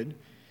David,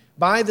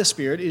 by the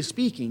Spirit, is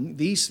speaking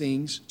these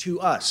things to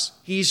us.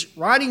 He's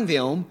writing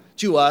them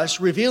to us,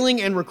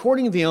 revealing and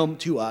recording them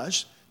to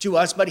us, to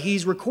us, but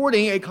he's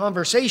recording a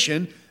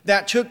conversation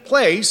that took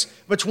place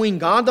between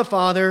God the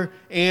Father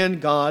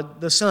and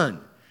God the Son.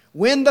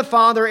 When the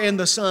Father and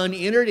the Son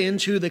entered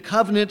into the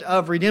covenant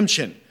of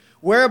redemption,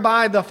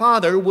 whereby the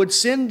Father would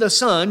send the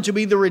Son to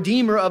be the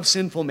Redeemer of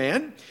sinful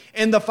man,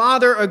 and the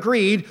Father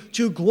agreed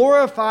to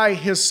glorify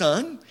his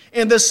Son,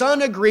 and the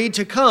Son agreed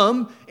to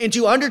come and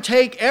to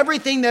undertake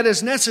everything that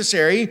is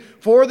necessary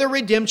for the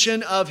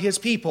redemption of his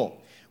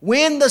people.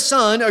 When the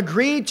Son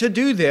agreed to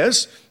do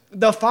this,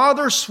 the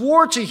Father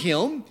swore to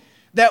him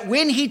that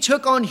when he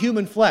took on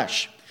human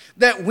flesh,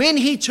 that when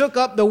he took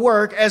up the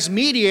work as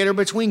mediator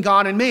between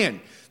God and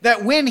man,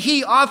 that when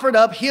he offered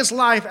up his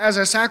life as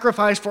a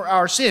sacrifice for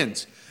our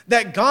sins,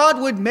 that God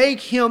would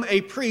make him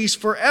a priest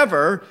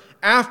forever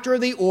after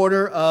the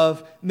order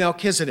of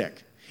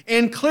Melchizedek.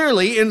 And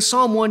clearly in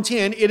Psalm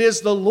 110, it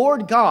is the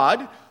Lord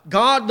God,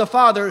 God the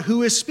Father,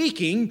 who is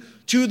speaking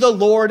to the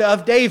Lord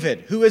of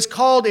David, who is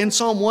called in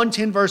Psalm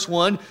 110 verse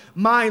 1,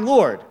 my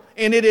Lord.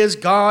 And it is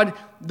God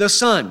the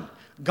Son.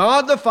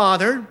 God the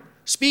Father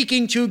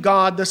speaking to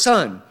God the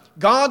Son.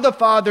 God the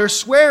Father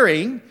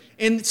swearing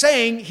and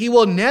saying he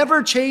will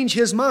never change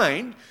his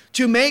mind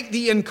to make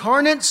the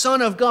incarnate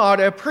Son of God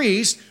a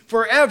priest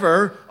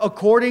forever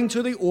according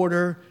to the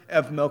order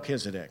of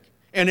Melchizedek.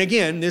 And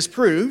again, this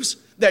proves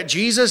that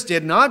Jesus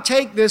did not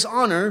take this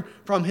honor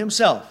from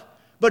himself.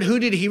 But who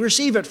did he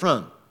receive it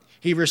from?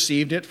 He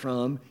received it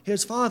from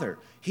his Father.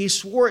 He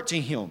swore it to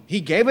him.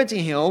 He gave it to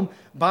him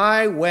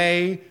by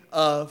way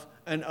of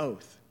an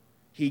oath.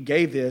 He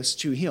gave this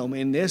to him,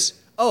 and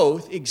this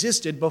oath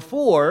existed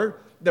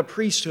before the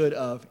priesthood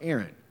of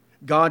Aaron.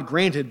 God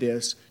granted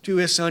this to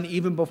his Son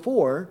even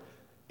before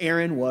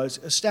Aaron was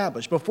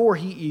established, before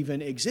he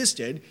even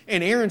existed.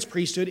 And Aaron's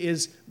priesthood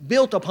is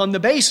built upon the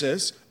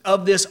basis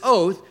of this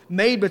oath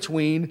made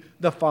between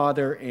the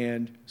Father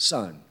and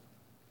Son.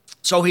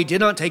 So he did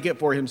not take it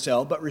for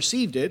himself, but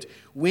received it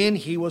when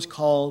he was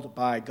called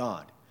by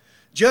God.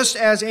 Just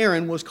as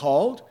Aaron was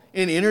called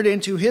and entered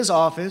into his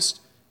office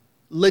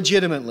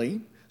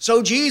legitimately,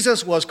 so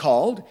Jesus was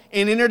called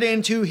and entered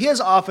into his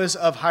office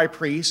of high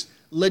priest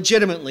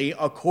legitimately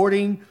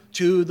according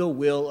to the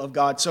will of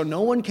God. So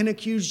no one can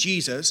accuse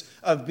Jesus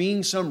of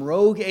being some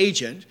rogue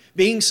agent,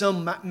 being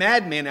some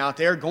madman out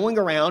there going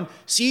around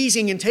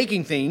seizing and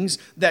taking things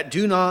that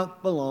do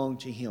not belong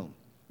to him.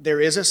 There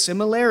is a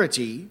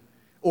similarity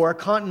or a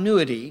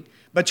continuity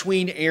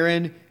between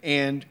Aaron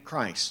and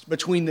Christ,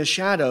 between the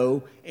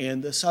shadow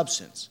and the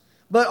substance.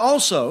 But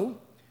also,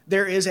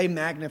 there is a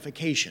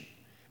magnification.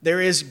 There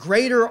is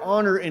greater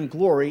honor and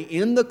glory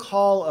in the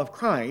call of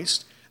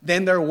Christ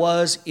than there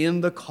was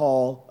in the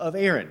call of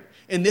Aaron.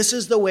 And this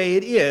is the way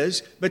it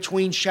is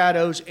between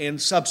shadows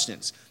and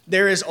substance.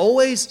 There is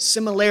always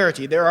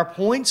similarity. There are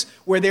points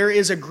where there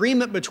is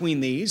agreement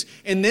between these,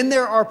 and then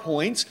there are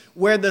points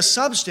where the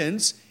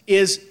substance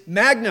is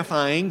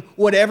magnifying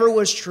whatever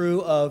was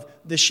true of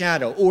the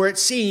shadow, or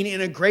it's seen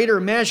in a greater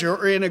measure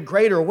or in a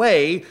greater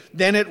way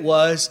than it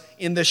was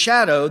in the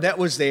shadow that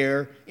was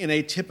there in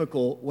a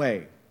typical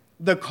way.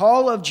 The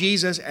call of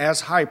Jesus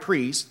as high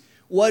priest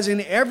was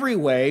in every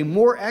way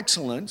more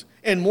excellent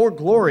and more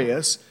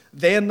glorious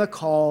than the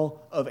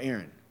call of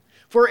Aaron.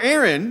 For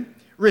Aaron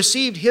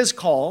received his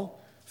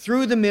call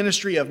through the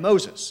ministry of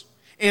Moses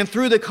and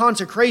through the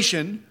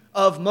consecration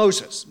of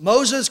Moses.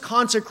 Moses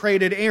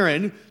consecrated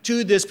Aaron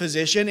to this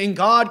position, and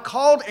God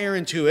called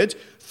Aaron to it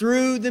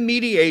through the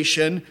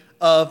mediation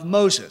of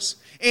Moses.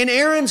 And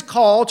Aaron's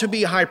call to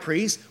be high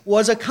priest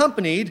was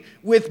accompanied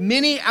with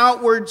many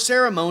outward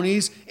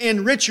ceremonies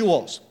and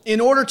rituals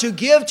in order to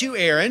give to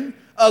Aaron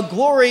a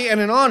glory and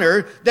an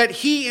honor that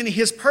he in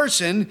his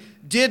person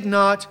did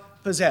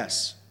not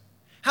possess.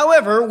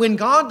 However, when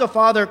God the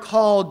Father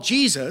called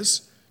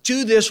Jesus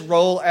to this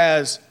role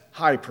as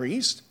high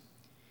priest,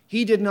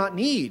 he did not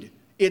need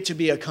it to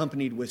be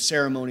accompanied with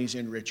ceremonies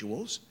and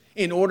rituals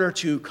in order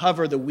to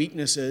cover the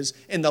weaknesses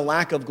and the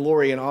lack of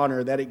glory and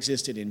honor that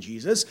existed in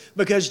Jesus,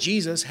 because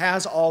Jesus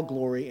has all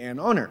glory and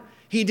honor.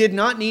 He did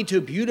not need to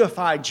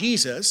beautify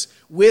Jesus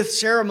with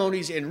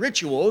ceremonies and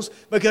rituals,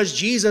 because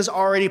Jesus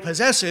already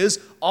possesses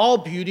all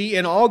beauty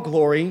and all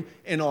glory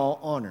and all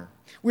honor.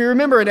 We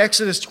remember in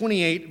Exodus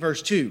 28,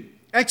 verse 2.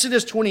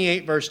 Exodus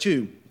 28, verse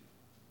 2.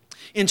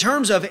 In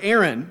terms of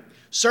Aaron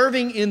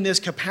serving in this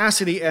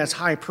capacity as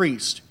high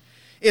priest,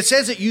 it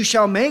says that you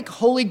shall make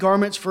holy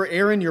garments for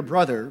Aaron your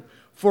brother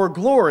for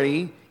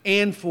glory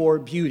and for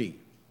beauty.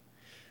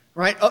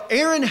 Right?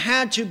 Aaron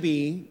had to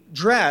be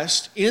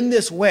dressed in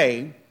this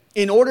way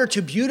in order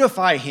to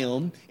beautify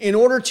him, in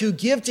order to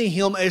give to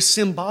him a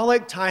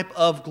symbolic type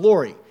of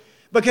glory.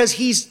 Because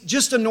he's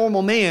just a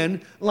normal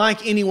man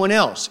like anyone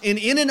else. And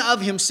in and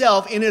of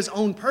himself, in his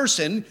own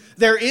person,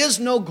 there is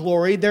no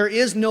glory, there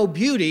is no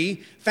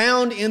beauty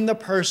found in the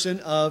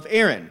person of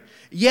Aaron.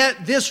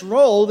 Yet this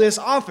role, this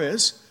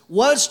office,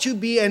 was to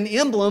be an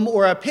emblem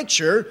or a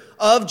picture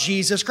of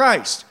Jesus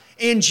Christ.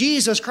 And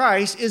Jesus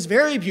Christ is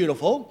very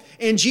beautiful,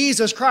 and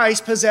Jesus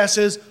Christ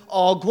possesses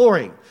all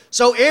glory.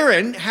 So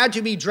Aaron had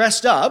to be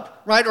dressed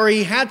up, right? Or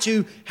he had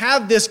to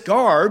have this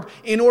garb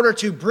in order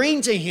to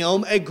bring to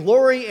him a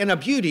glory and a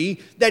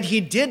beauty that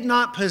he did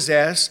not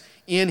possess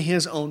in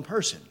his own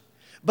person.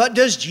 But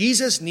does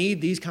Jesus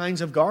need these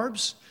kinds of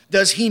garbs?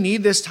 Does he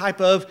need this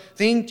type of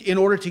thing in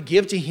order to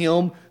give to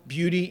him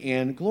beauty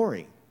and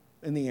glory?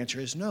 And the answer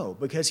is no,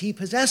 because he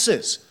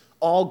possesses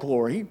all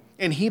glory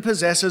and he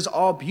possesses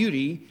all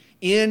beauty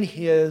in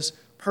his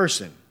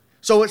person.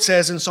 So it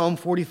says in Psalm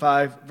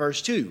 45,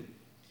 verse 2.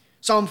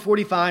 Psalm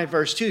 45,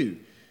 verse 2.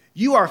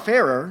 You are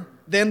fairer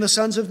than the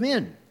sons of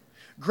men.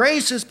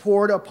 Grace is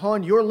poured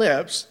upon your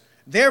lips.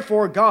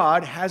 Therefore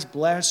God has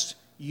blessed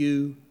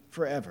you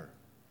forever.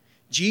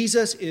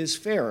 Jesus is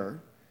fairer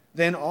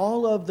than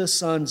all of the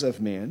sons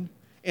of men,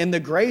 and the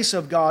grace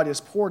of God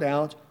is poured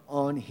out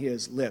on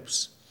his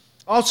lips.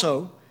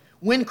 Also,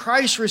 when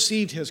Christ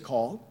received his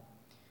call,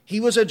 he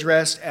was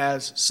addressed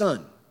as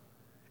son,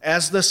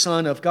 as the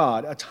Son of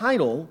God, a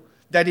title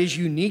that is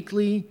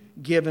uniquely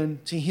given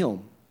to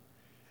him.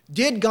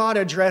 Did God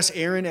address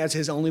Aaron as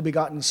his only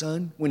begotten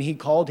son when he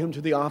called him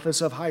to the office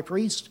of high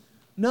priest?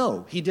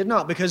 No, he did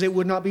not, because it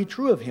would not be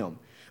true of him.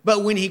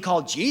 But when he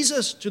called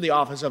Jesus to the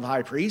office of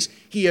high priest,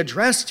 he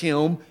addressed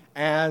him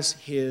as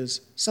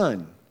his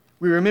son.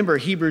 We remember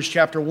Hebrews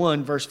chapter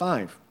 1, verse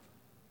 5.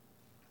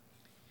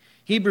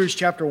 Hebrews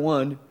chapter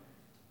 1,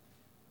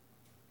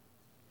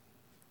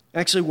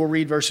 actually we'll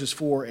read verses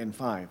 4 and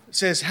 5. It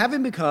says,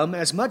 having become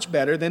as much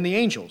better than the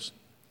angels,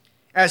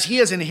 as he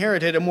has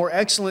inherited a more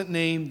excellent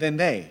name than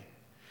they.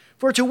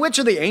 For to which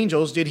of the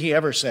angels did he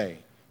ever say,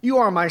 you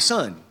are my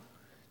son,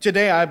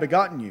 today I have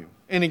begotten you?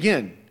 And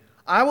again,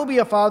 I will be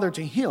a father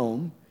to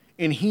him,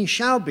 and he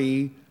shall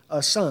be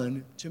a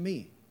son to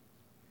me.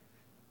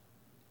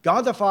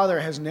 God the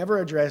Father has never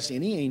addressed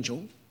any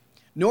angel,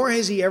 nor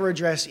has he ever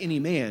addressed any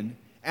man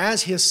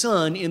as his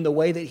son in the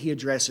way that he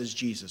addresses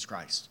Jesus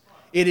Christ.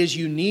 It is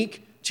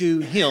unique to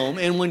him,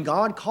 and when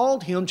God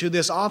called him to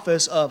this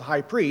office of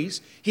high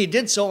priest, he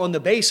did so on the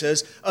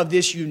basis of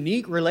this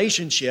unique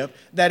relationship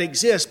that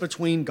exists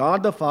between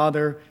God the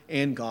Father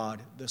and God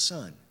the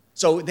Son.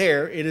 So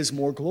there it is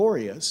more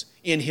glorious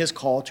in his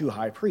call to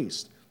high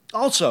priest.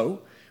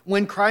 Also,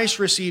 when Christ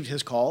received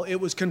his call, it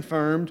was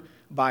confirmed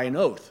by an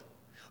oath.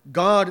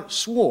 God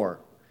swore.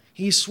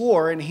 He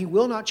swore, and he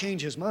will not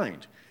change his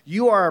mind.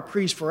 You are a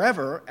priest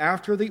forever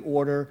after the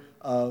order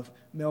of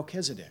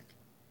Melchizedek.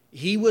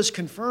 He was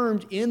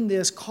confirmed in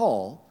this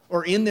call,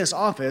 or in this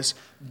office,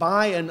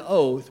 by an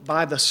oath,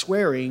 by the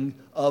swearing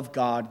of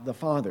God the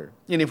Father.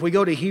 And if we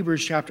go to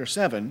Hebrews chapter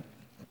 7,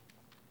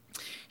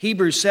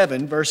 Hebrews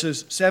 7,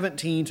 verses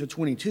 17 to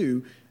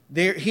 22,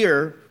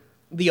 here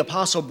the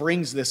apostle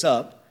brings this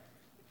up,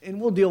 and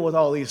we'll deal with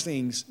all these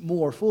things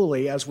more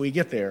fully as we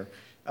get there.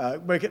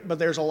 But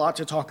there's a lot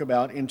to talk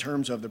about in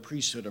terms of the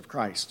priesthood of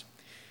Christ.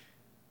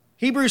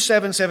 Hebrews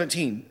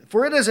 7:17,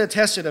 for it is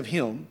attested of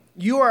him,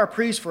 you are a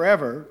priest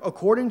forever,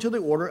 according to the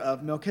order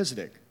of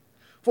Melchizedek.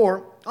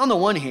 For, on the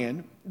one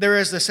hand, there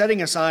is the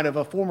setting aside of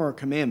a former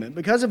commandment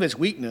because of its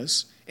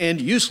weakness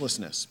and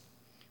uselessness.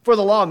 For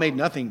the law made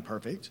nothing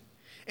perfect.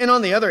 And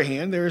on the other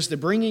hand, there is the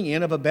bringing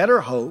in of a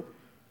better hope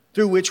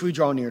through which we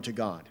draw near to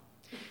God.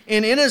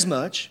 And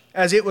inasmuch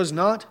as it was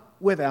not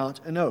without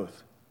an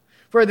oath.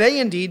 For they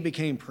indeed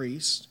became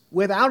priests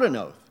without an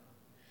oath,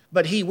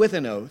 but he with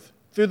an oath,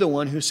 through the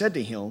one who said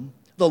to him,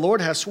 the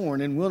Lord has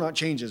sworn and will not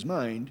change his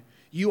mind,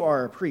 you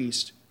are a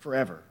priest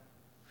forever.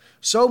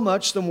 So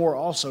much the more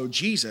also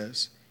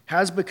Jesus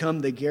has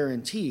become the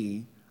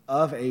guarantee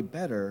of a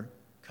better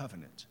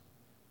covenant.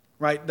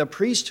 Right? The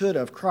priesthood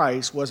of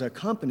Christ was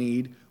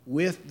accompanied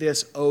with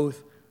this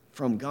oath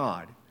from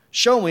God,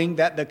 showing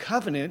that the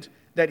covenant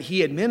that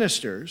he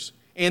administers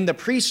and the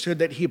priesthood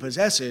that he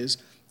possesses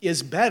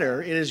is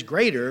better, it is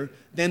greater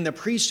than the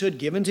priesthood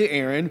given to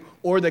Aaron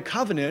or the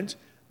covenant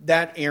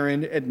that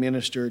Aaron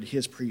administered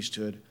his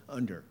priesthood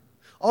under.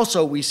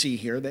 Also, we see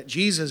here that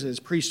Jesus'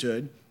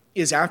 priesthood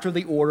is after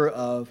the order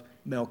of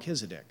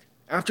Melchizedek.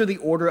 After the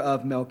order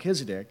of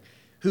Melchizedek,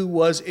 who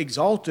was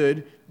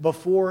exalted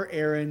before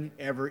Aaron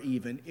ever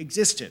even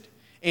existed,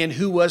 and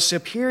who was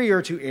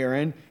superior to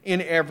Aaron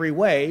in every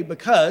way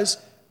because,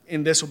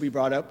 and this will be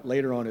brought up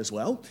later on as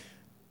well,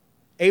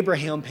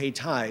 Abraham paid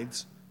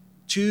tithes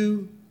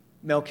to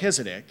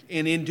Melchizedek,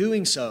 and in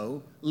doing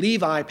so,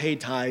 Levi paid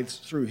tithes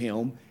through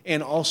him,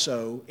 and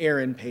also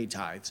Aaron paid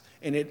tithes.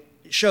 And it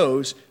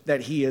shows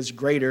that he is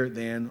greater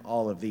than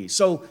all of these.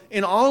 So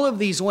in all of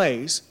these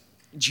ways,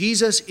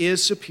 Jesus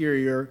is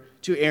superior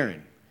to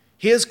Aaron.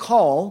 His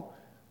call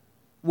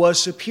was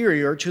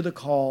superior to the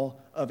call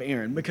of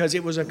Aaron because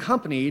it was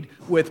accompanied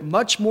with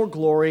much more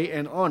glory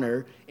and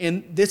honor,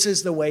 and this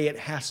is the way it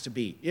has to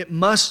be. It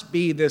must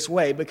be this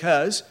way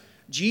because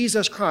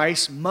Jesus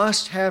Christ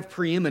must have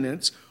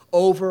preeminence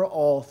over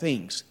all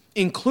things,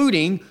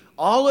 including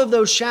all of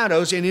those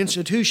shadows and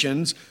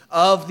institutions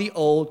of the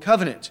old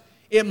covenant.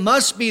 It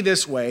must be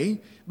this way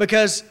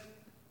because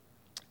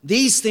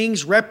these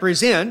things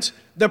represent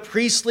the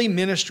priestly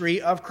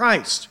ministry of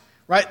Christ,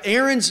 right?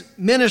 Aaron's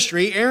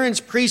ministry,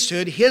 Aaron's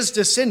priesthood, his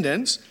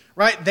descendants,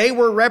 right? They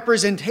were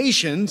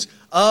representations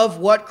of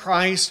what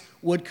Christ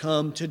would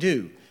come to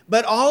do.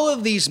 But all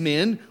of these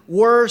men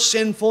were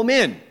sinful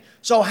men.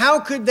 So how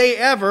could they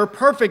ever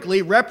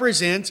perfectly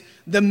represent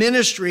the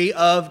ministry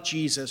of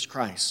Jesus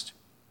Christ?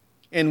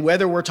 And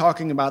whether we're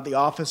talking about the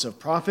office of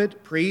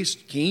prophet,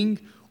 priest, king,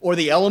 or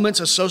the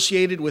elements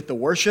associated with the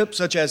worship,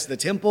 such as the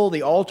temple,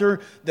 the altar,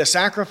 the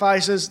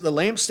sacrifices, the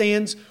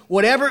lampstands,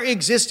 whatever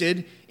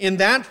existed in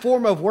that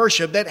form of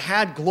worship that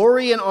had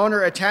glory and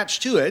honor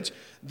attached to it,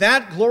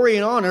 that glory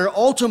and honor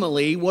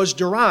ultimately was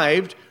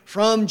derived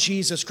from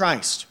Jesus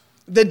Christ.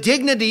 The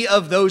dignity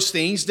of those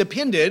things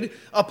depended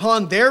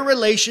upon their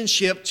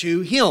relationship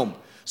to him.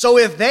 So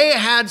if they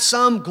had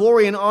some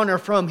glory and honor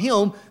from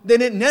him,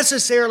 then it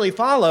necessarily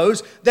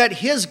follows that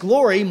his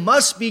glory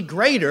must be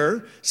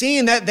greater,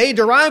 seeing that they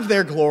derive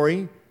their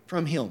glory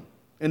from him.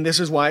 And this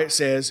is why it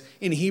says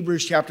in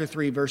Hebrews chapter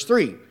 3, verse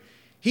 3,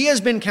 he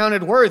has been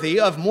counted worthy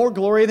of more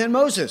glory than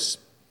Moses,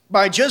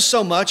 by just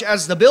so much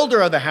as the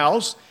builder of the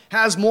house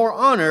has more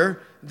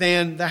honor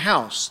than the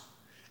house.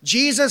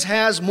 Jesus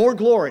has more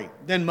glory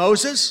than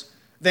Moses,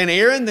 than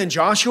Aaron, than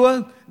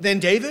Joshua, than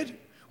David,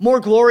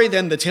 more glory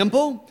than the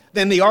temple,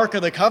 than the Ark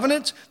of the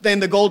Covenant, than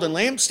the golden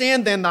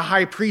lampstand, than the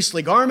high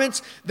priestly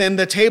garments, than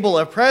the table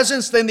of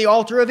presence, than the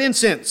altar of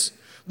incense.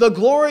 The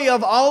glory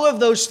of all of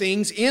those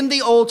things in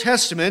the Old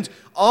Testament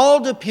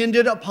all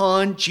depended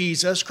upon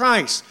Jesus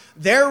Christ.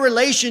 Their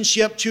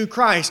relationship to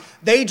Christ,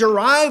 they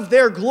derived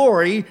their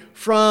glory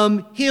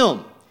from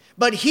him.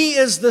 But he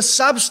is the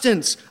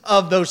substance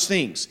of those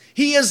things.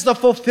 He is the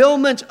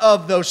fulfillment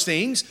of those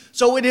things.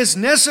 So it is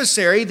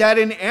necessary that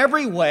in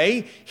every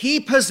way he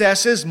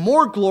possesses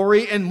more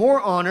glory and more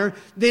honor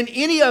than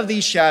any of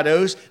these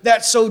shadows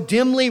that so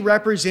dimly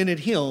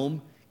represented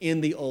him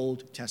in the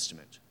Old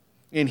Testament.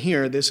 And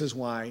here, this is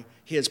why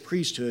his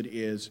priesthood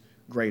is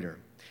greater.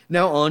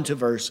 Now on to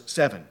verse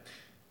 7.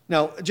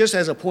 Now, just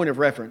as a point of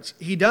reference,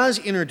 he does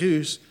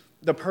introduce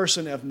the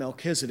person of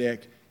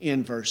Melchizedek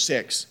in verse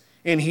 6.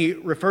 And he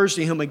refers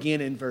to him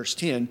again in verse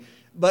 10.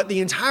 But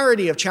the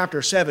entirety of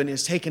chapter 7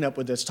 is taken up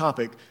with this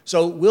topic.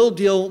 So we'll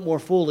deal more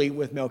fully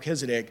with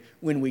Melchizedek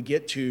when we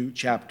get to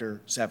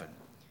chapter 7.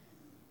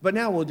 But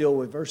now we'll deal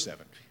with verse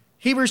 7.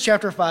 Hebrews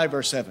chapter 5,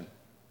 verse 7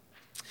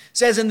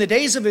 says, in the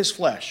days of his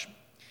flesh,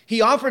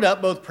 he offered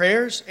up both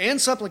prayers and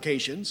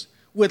supplications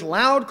with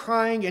loud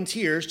crying and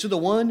tears to the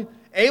one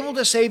able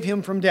to save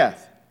him from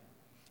death.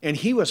 And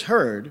he was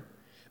heard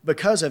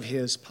because of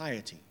his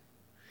piety.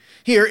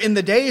 Here, in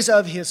the days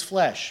of his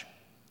flesh,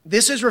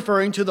 this is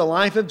referring to the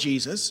life of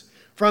Jesus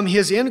from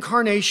his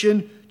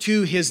incarnation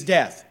to his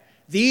death.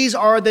 These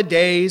are the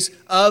days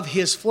of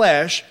his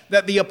flesh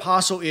that the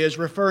apostle is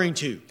referring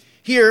to.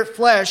 Here,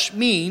 flesh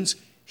means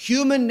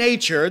human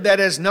nature that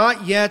has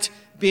not yet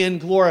been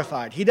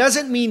glorified. He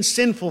doesn't mean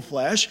sinful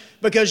flesh,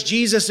 because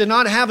Jesus did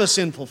not have a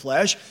sinful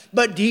flesh,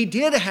 but he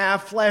did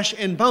have flesh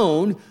and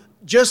bone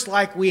just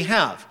like we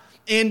have.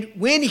 And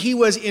when he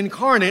was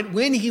incarnate,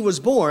 when he was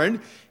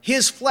born,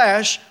 his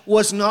flesh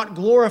was not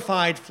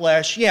glorified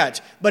flesh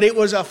yet, but it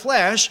was a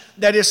flesh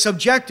that is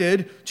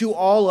subjected to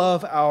all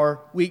of our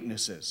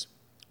weaknesses.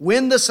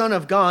 When the Son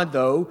of God,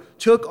 though,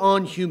 took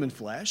on human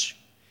flesh,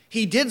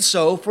 he did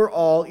so for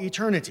all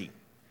eternity.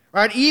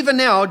 Right? Even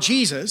now,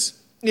 Jesus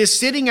is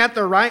sitting at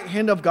the right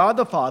hand of God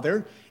the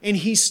Father, and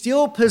he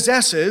still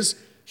possesses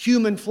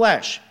human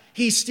flesh.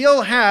 He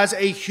still has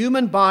a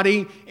human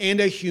body and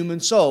a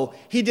human soul.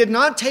 He did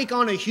not take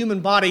on a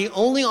human body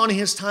only on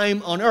his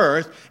time on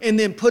earth and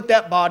then put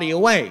that body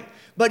away.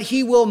 But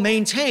he will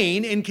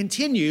maintain and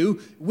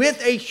continue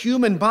with a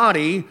human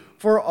body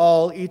for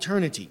all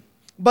eternity.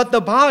 But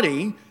the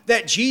body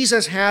that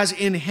Jesus has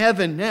in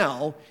heaven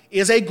now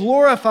is a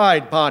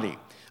glorified body.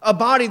 A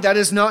body that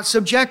is not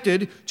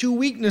subjected to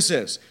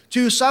weaknesses,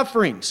 to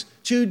sufferings,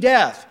 to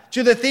death,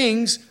 to the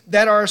things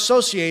that are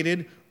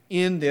associated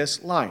in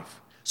this life.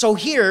 So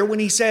here, when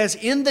he says,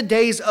 in the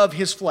days of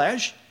his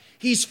flesh,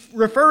 he's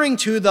referring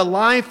to the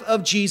life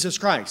of Jesus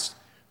Christ,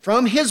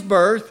 from his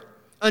birth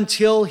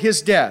until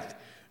his death.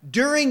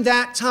 During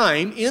that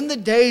time, in the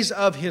days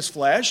of his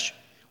flesh,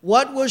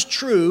 what was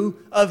true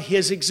of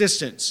his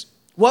existence?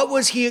 What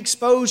was he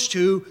exposed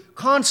to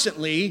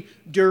constantly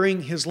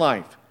during his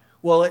life?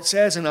 Well, it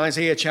says in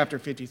Isaiah chapter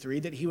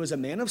 53 that he was a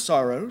man of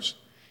sorrows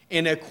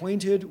and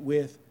acquainted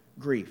with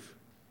grief.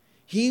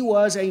 He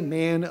was a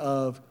man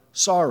of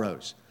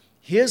sorrows.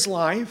 His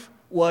life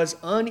was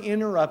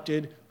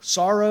uninterrupted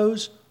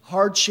sorrows,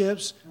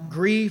 hardships,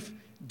 grief,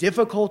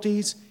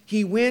 difficulties.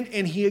 He went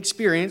and he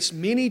experienced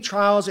many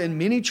trials and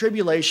many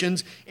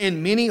tribulations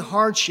and many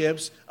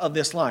hardships of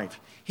this life.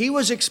 He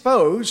was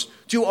exposed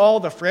to all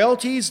the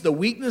frailties, the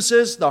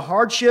weaknesses, the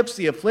hardships,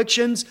 the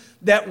afflictions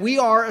that we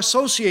are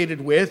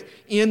associated with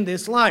in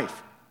this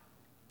life.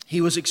 He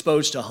was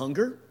exposed to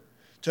hunger,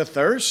 to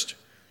thirst,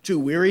 to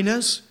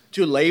weariness,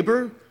 to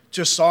labor,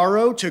 to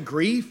sorrow, to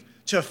grief,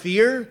 to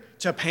fear,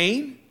 to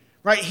pain,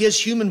 right?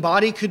 His human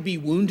body could be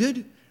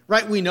wounded,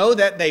 right? We know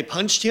that they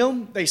punched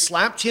him, they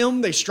slapped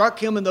him, they struck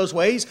him in those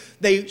ways,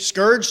 they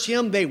scourged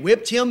him, they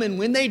whipped him, and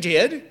when they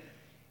did,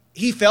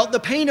 he felt the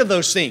pain of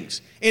those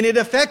things, and it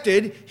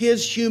affected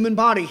his human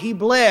body. He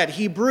bled,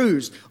 he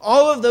bruised.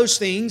 All of those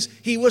things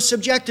he was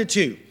subjected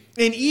to,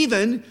 and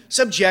even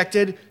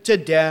subjected to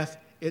death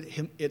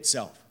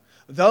itself.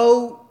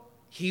 Though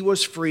he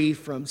was free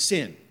from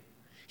sin,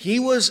 he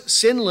was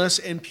sinless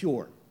and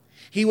pure.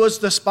 He was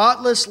the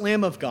spotless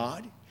Lamb of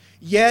God,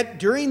 yet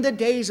during the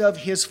days of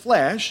his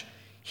flesh,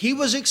 he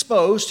was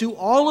exposed to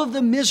all of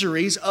the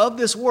miseries of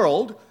this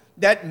world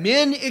that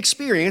men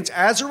experience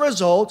as a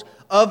result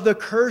of the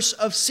curse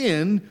of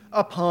sin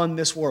upon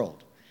this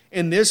world.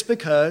 And this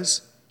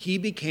because he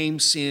became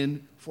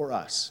sin for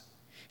us.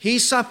 He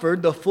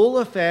suffered the full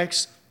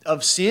effects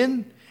of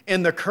sin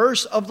and the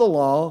curse of the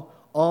law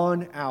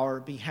on our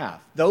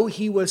behalf. Though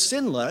he was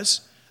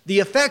sinless, the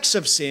effects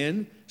of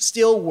sin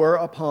still were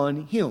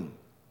upon him.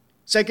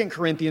 2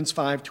 Corinthians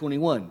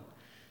 5:21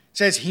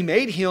 says, he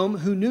made him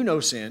who knew no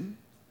sin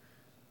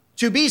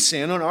to be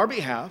sin on our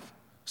behalf,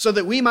 so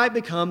that we might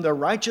become the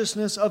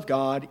righteousness of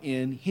God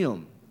in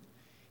him.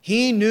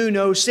 He knew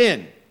no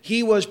sin.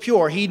 He was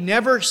pure. He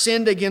never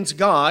sinned against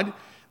God,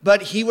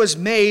 but he was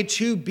made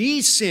to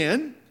be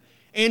sin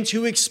and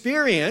to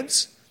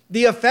experience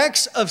the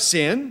effects of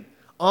sin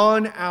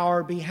on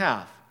our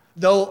behalf,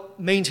 though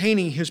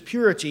maintaining his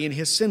purity and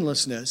his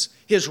sinlessness,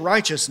 his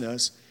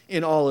righteousness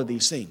in all of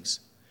these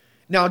things.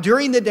 Now,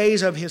 during the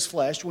days of his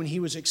flesh, when he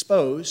was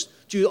exposed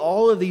to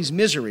all of these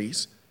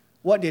miseries,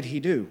 what did he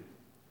do?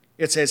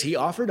 It says he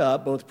offered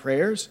up both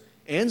prayers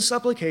and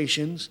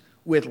supplications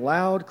with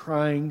loud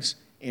cryings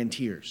and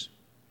tears.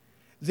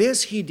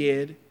 This he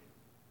did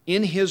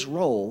in his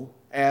role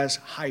as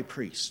high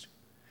priest,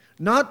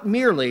 not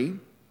merely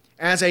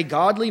as a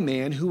godly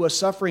man who was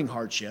suffering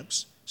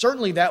hardships.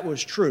 Certainly that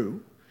was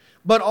true,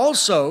 but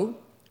also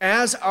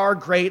as our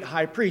great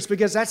high priest,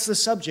 because that's the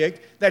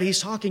subject that he's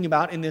talking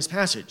about in this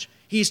passage.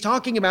 He's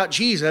talking about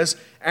Jesus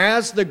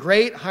as the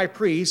great high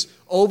priest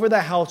over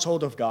the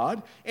household of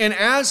God. And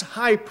as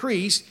high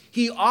priest,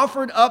 he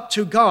offered up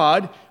to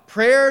God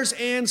prayers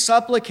and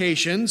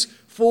supplications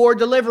for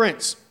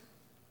deliverance.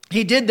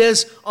 He did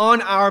this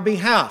on our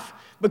behalf,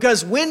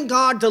 because when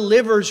God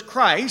delivers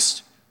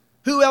Christ,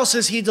 who else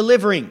is he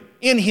delivering?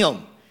 In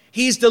him.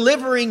 He's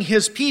delivering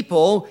his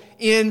people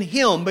in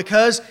him,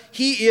 because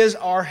he is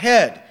our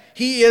head.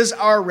 He is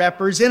our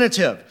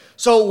representative.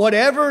 So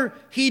whatever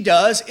he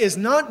does is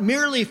not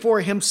merely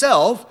for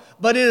himself,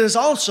 but it is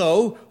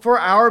also for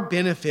our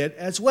benefit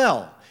as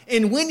well.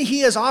 And when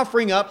he is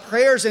offering up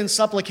prayers and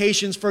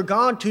supplications for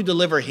God to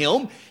deliver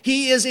him,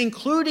 he is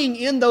including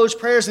in those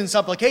prayers and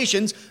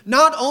supplications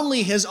not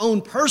only his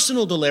own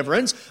personal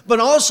deliverance, but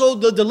also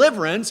the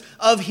deliverance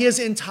of his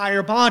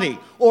entire body,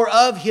 or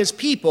of his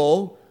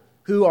people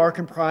who are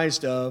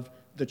comprised of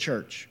the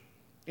church.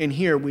 And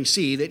here we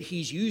see that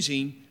he's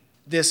using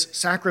this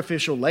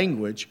sacrificial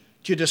language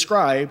to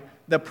describe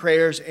the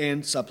prayers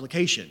and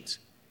supplications.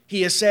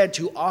 He is said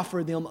to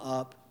offer them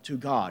up to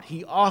God.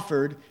 He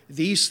offered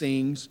these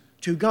things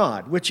to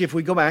God, which if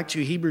we go back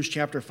to Hebrews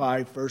chapter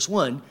 5, verse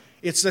 1,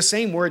 it's the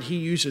same word he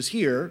uses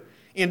here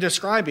in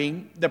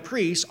describing the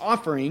priests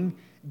offering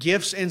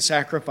gifts and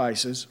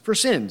sacrifices for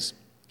sins.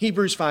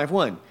 Hebrews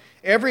 5:1,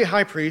 every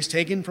high priest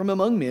taken from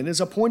among men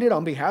is appointed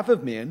on behalf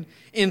of men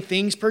in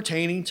things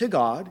pertaining to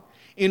God,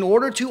 in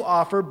order to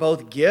offer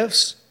both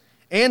gifts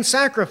and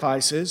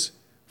sacrifices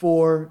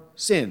for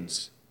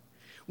sins.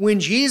 When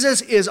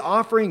Jesus is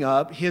offering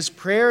up his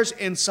prayers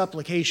and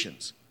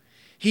supplications,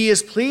 he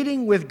is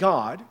pleading with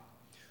God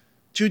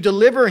to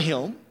deliver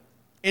him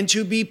and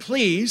to be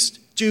pleased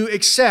to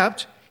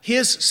accept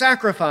his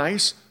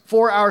sacrifice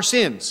for our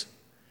sins,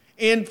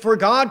 and for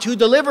God to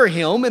deliver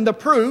him. And the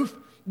proof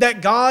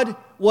that God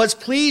was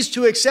pleased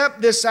to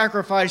accept this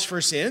sacrifice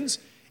for sins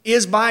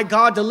is by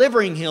God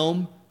delivering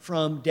him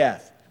from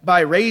death,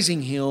 by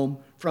raising him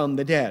from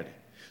the dead.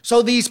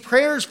 So these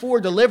prayers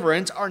for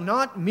deliverance are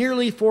not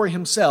merely for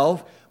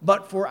himself,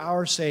 but for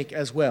our sake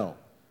as well.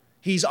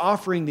 He's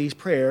offering these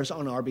prayers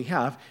on our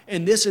behalf,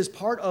 and this is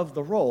part of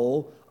the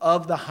role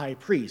of the high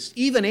priest.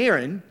 Even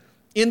Aaron,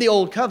 in the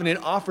Old Covenant,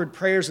 offered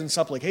prayers and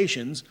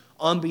supplications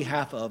on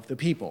behalf of the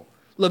people.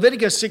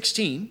 Leviticus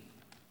 16,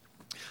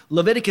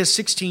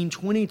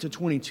 20 to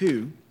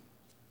 22.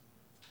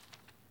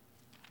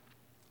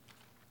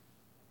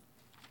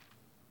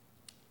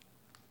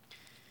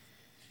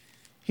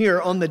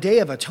 Here, on the Day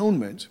of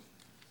Atonement,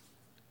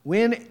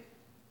 when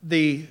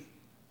the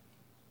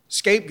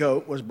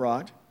scapegoat was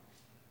brought,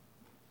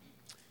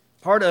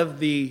 part of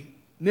the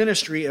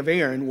ministry of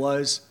Aaron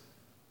was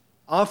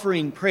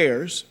offering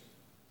prayers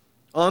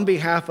on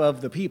behalf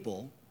of the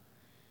people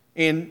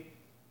and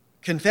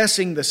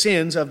confessing the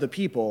sins of the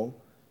people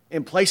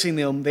and placing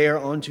them there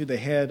onto the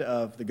head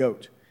of the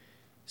goat.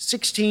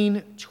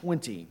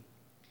 16:20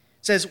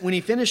 says, when he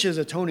finishes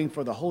atoning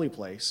for the holy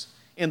place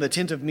and the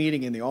tent of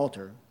meeting and the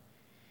altar,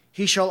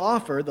 he shall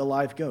offer the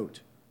live goat.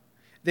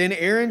 Then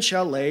Aaron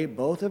shall lay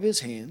both of his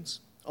hands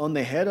on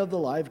the head of the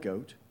live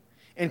goat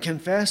and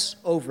confess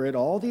over it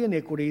all the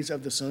iniquities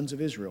of the sons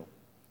of Israel,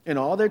 and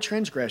all their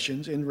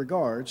transgressions in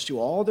regards to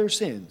all their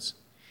sins,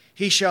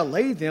 he shall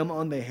lay them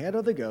on the head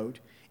of the goat,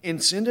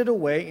 and send it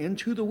away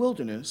into the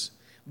wilderness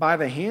by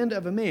the hand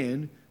of a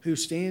man who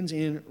stands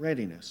in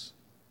readiness.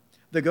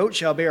 The goat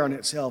shall bear on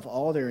itself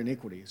all their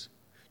iniquities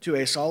to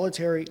a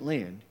solitary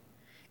land,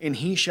 and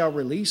he shall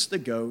release the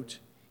goat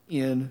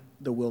in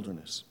the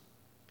wilderness.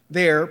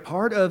 There,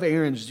 part of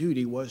Aaron's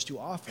duty was to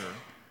offer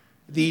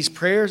these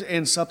prayers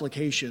and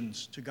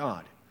supplications to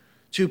God,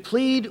 to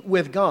plead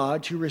with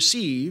God to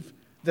receive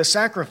the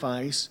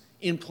sacrifice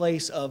in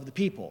place of the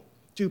people,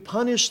 to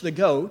punish the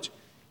goat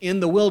in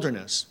the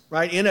wilderness,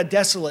 right, in a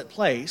desolate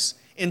place,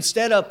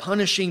 instead of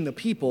punishing the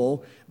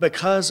people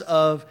because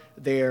of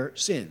their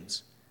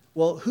sins.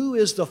 Well, who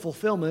is the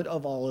fulfillment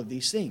of all of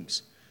these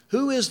things?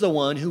 Who is the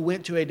one who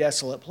went to a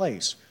desolate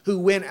place, who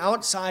went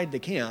outside the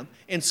camp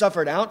and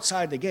suffered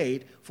outside the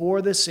gate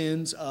for the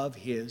sins of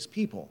his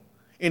people?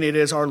 And it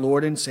is our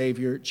Lord and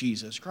Savior,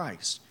 Jesus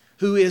Christ,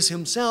 who is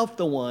himself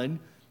the one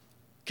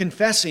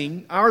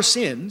confessing our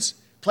sins,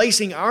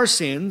 placing our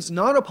sins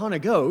not upon a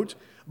goat,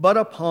 but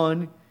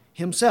upon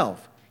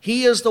himself.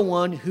 He is the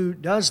one who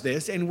does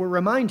this, and we're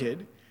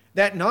reminded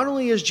that not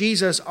only is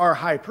Jesus our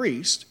high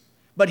priest,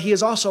 but he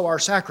is also our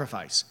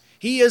sacrifice.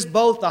 He is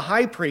both the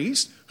high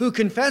priest who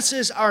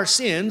confesses our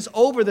sins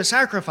over the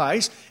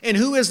sacrifice, and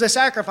who is the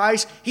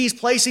sacrifice he's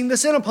placing the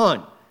sin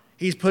upon.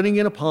 He's putting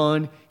it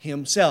upon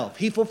himself.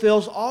 He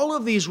fulfills all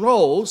of these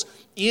roles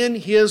in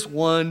his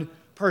one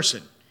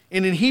person.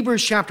 And in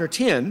Hebrews chapter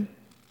 10,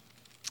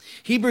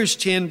 Hebrews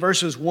 10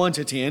 verses 1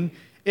 to 10,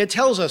 it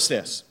tells us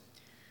this.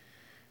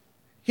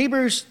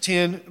 Hebrews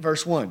 10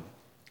 verse 1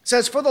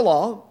 says, "For the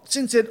law,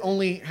 since it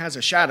only has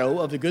a shadow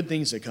of the good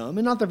things to come,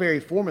 and not the very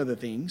form of the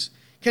things,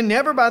 can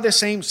never by the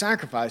same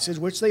sacrifices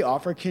which they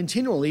offer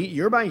continually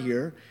year by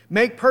year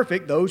make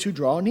perfect those who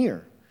draw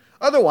near.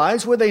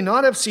 Otherwise, would they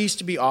not have ceased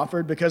to be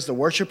offered, because the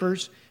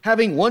worshippers,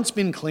 having once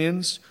been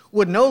cleansed,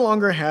 would no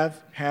longer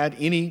have had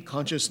any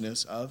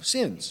consciousness of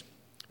sins?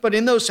 But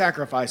in those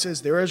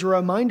sacrifices there is a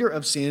reminder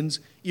of sins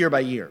year by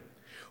year.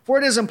 For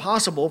it is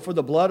impossible for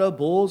the blood of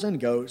bulls and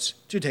goats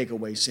to take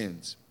away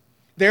sins.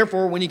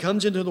 Therefore, when he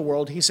comes into the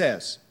world, he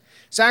says,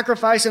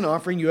 'Sacrifice and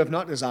offering you have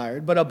not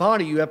desired, but a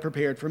body you have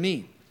prepared for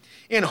me.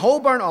 In whole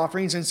burnt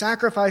offerings and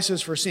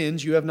sacrifices for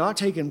sins you have not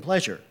taken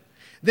pleasure.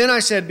 Then I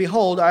said,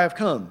 Behold, I have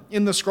come.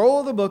 In the scroll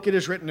of the book it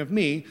is written of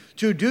me,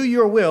 to do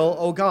your will,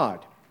 O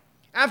God.'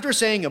 After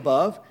saying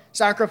above,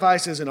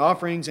 sacrifices and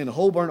offerings and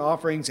whole burnt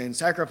offerings and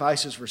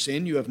sacrifices for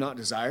sin you have not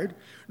desired,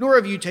 nor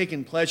have you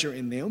taken pleasure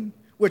in them,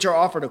 which are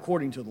offered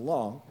according to the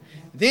law.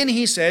 Then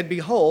he said,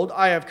 Behold,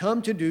 I have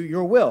come to do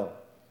your will.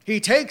 He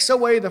takes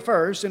away the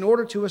first in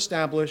order to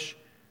establish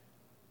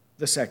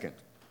the second.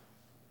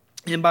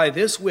 And by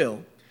this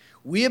will,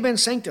 we have been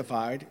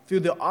sanctified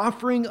through the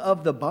offering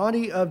of the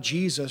body of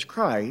Jesus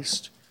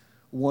Christ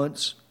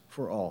once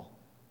for all."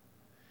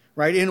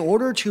 Right? In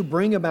order to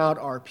bring about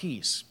our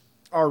peace,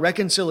 our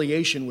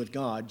reconciliation with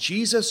God,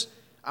 Jesus,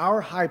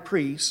 our high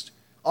priest,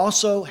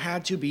 also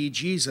had to be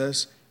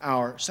Jesus,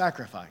 our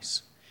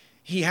sacrifice.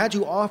 He had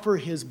to offer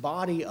his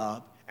body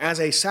up as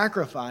a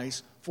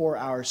sacrifice for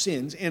our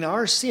sins, and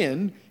our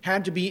sin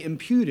had to be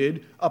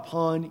imputed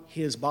upon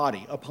his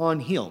body,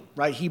 upon him,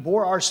 right? He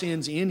bore our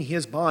sins in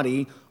his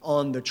body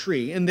on the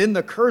tree. And then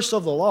the curse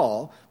of the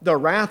law, the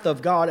wrath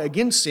of God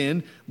against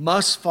sin,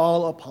 must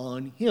fall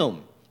upon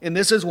him. And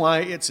this is why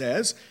it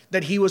says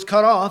that he was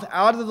cut off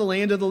out of the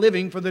land of the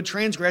living for the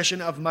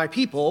transgression of my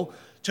people,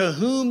 to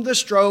whom the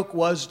stroke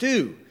was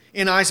due,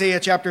 in Isaiah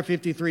chapter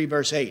 53,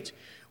 verse 8.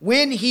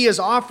 When he is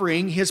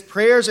offering his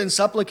prayers and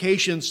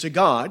supplications to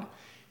God,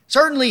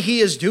 certainly he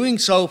is doing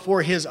so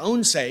for his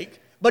own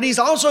sake, but he's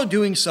also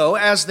doing so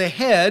as the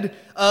head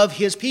of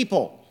his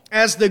people,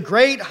 as the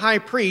great high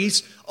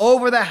priest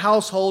over the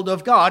household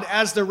of God,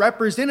 as the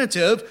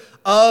representative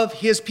of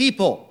his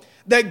people,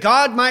 that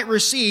God might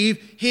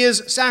receive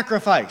his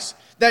sacrifice,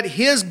 that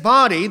his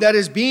body that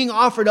is being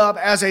offered up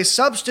as a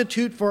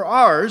substitute for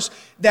ours,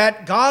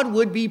 that God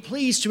would be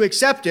pleased to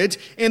accept it,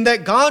 and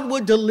that God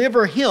would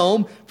deliver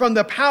him from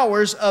the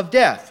powers of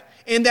death.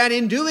 And that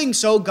in doing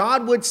so,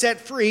 God would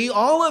set free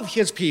all of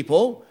his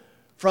people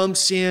from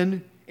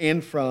sin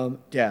and from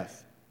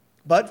death.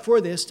 But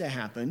for this to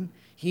happen,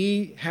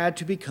 he had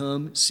to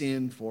become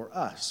sin for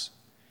us.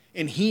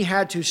 And he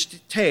had to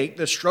take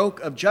the stroke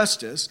of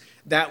justice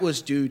that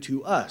was due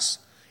to us.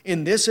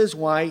 And this is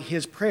why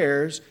his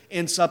prayers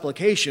and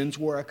supplications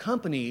were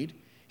accompanied,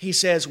 he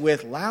says,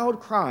 with loud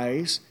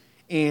cries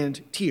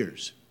and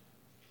tears.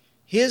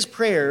 His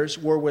prayers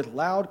were with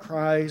loud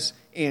cries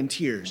and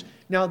tears.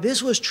 Now,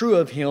 this was true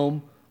of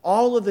him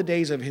all of the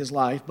days of his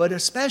life, but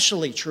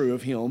especially true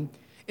of him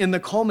in the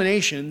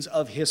culminations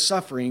of his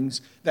sufferings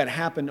that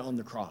happened on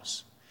the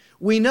cross.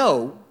 We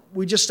know,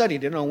 we just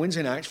studied it on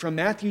Wednesday nights from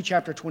Matthew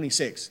chapter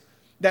 26,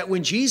 that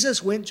when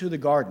Jesus went to the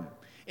garden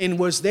and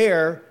was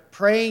there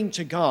praying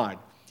to God,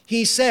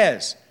 he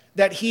says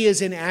that he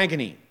is in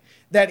agony,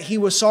 that he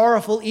was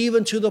sorrowful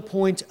even to the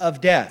point of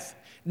death,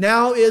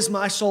 Now is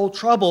my soul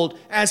troubled,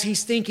 as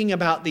he's thinking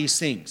about these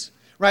things,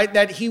 right?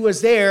 That he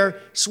was there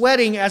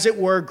sweating, as it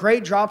were,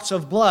 great drops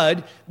of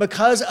blood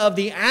because of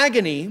the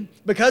agony,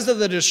 because of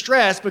the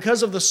distress,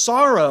 because of the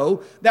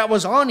sorrow that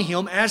was on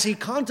him as he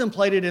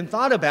contemplated and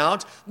thought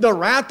about the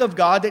wrath of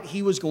God that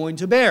he was going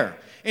to bear.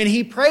 And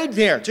he prayed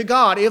there to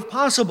God, if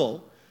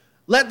possible,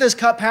 let this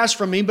cup pass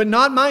from me, but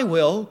not my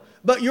will,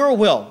 but your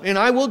will. And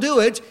I will do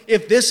it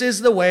if this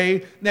is the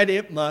way that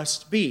it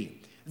must be.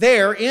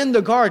 There in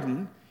the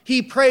garden,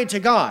 he prayed to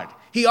God.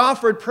 He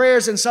offered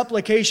prayers and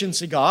supplications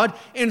to God,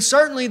 and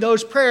certainly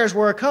those prayers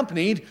were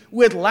accompanied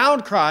with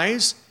loud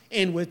cries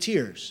and with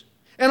tears.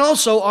 And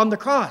also on the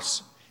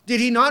cross, did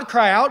he not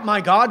cry out,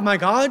 my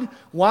God,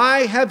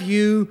 why have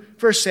you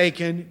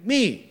forsaken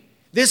me?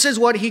 This is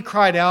what he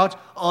cried out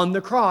on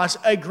the cross,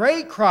 a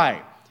great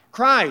cry,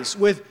 cries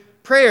with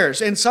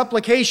prayers and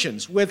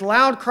supplications, with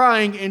loud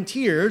crying and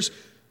tears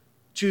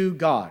to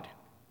God.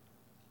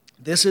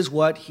 This is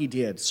what he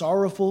did,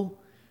 sorrowful,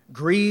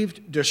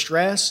 grieved,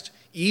 distressed,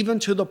 even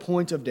to the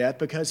point of death,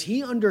 because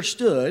he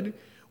understood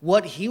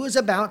what he was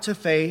about to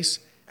face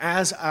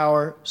as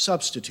our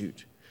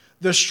substitute.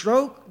 The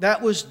stroke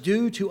that was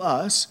due to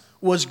us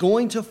was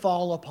going to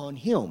fall upon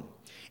him.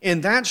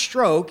 And that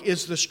stroke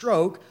is the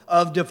stroke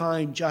of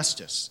divine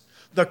justice.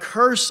 The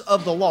curse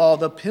of the law,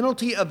 the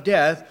penalty of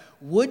death,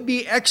 would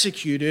be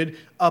executed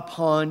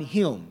upon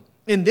him.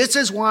 And this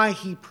is why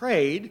he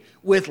prayed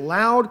with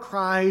loud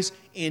cries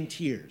and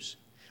tears.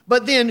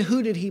 But then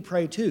who did he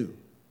pray to?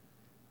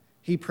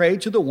 He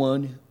prayed to the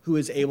one who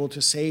is able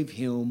to save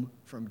him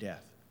from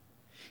death.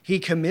 He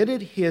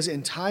committed his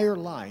entire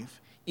life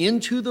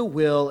into the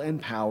will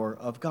and power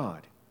of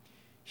God.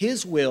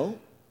 His will,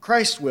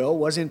 Christ's will,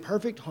 was in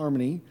perfect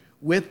harmony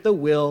with the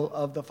will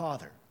of the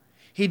Father.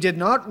 He did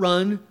not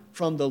run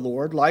from the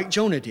Lord like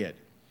Jonah did,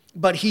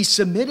 but he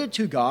submitted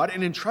to God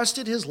and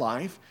entrusted his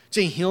life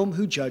to him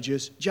who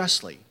judges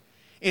justly.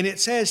 And it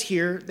says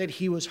here that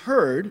he was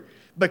heard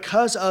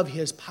because of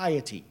his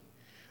piety.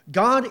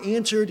 God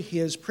answered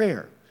his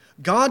prayer.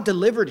 God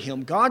delivered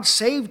him. God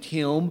saved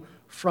him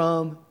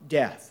from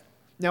death.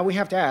 Now we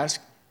have to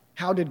ask,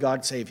 how did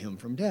God save him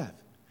from death?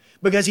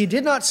 Because he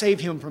did not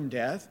save him from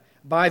death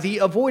by the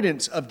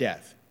avoidance of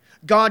death.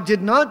 God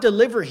did not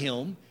deliver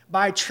him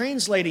by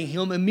translating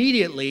him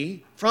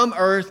immediately from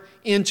earth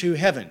into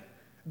heaven.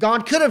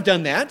 God could have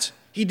done that.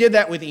 He did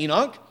that with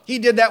Enoch. He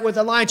did that with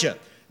Elijah.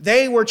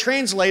 They were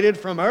translated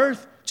from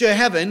earth to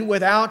heaven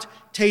without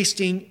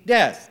tasting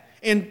death.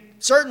 And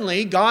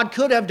certainly God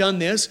could have done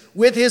this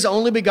with his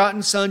only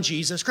begotten Son,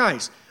 Jesus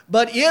Christ.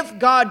 But if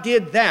God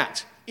did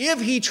that,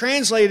 if he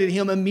translated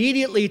him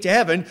immediately to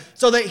heaven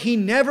so that he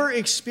never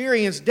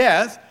experienced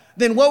death,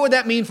 then what would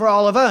that mean for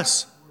all of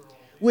us?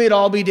 We'd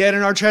all be dead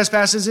in our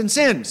trespasses and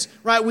sins,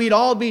 right? We'd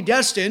all be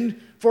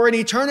destined for an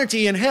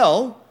eternity in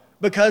hell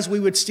because we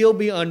would still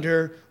be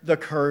under the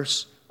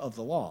curse of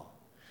the law.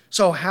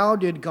 So how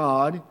did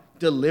God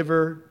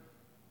deliver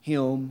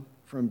him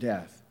from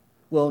death?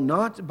 Well,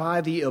 not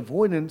by the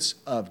avoidance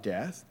of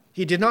death.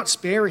 He did not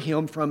spare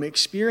him from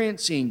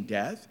experiencing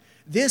death.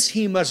 This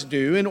he must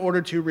do in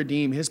order to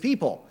redeem his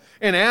people.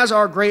 And as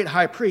our great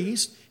high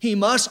priest, he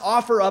must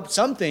offer up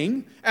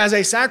something as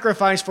a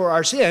sacrifice for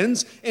our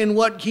sins, and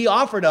what he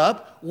offered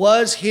up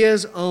was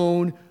his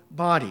own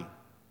body.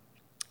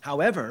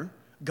 However,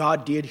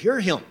 God did hear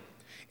him,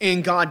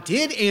 and God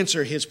did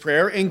answer his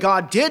prayer, and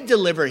God did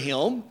deliver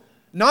him,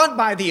 not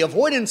by the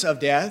avoidance of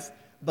death,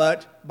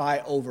 but by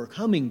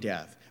overcoming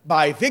death,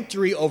 by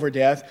victory over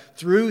death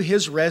through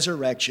his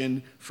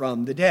resurrection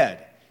from the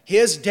dead.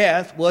 His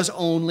death was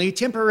only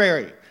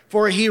temporary,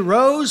 for he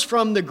rose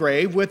from the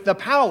grave with the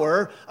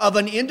power of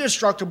an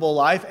indestructible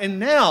life, and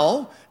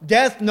now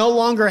death no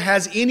longer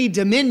has any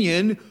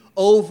dominion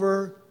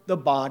over the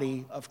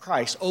body of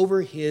Christ,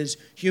 over his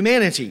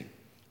humanity.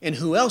 And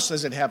who else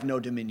does it have no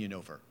dominion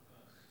over?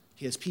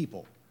 His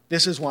people.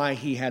 This is why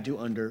he had to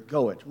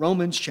undergo it.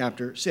 Romans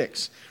chapter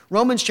 6.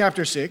 Romans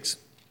chapter 6,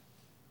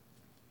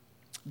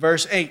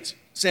 verse 8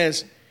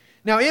 says,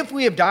 "Now if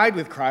we have died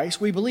with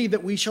Christ, we believe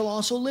that we shall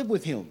also live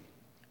with him,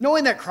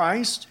 knowing that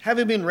Christ,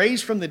 having been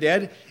raised from the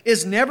dead,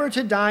 is never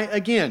to die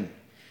again.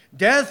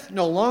 Death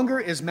no longer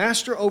is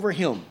master over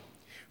him.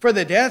 For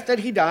the death that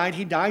he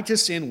died to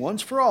sin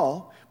once for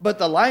all, but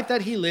the life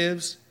that he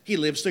lives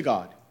to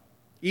God.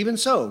 Even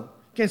so,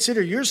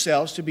 consider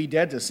yourselves to be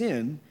dead to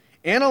sin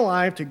and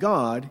alive to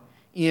God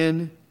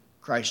in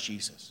Christ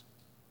Jesus."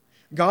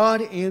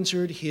 God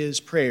answered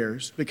his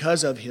prayers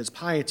because of his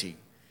piety.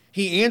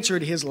 He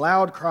answered his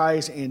loud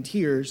cries and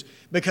tears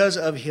because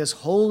of his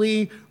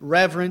holy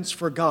reverence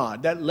for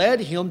God that led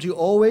him to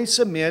always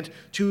submit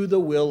to the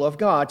will of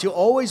God, to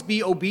always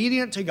be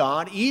obedient to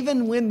God,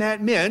 even when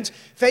that meant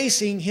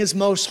facing his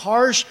most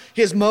harsh,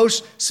 his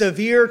most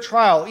severe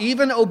trial,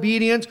 even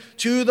obedient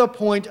to the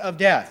point of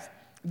death.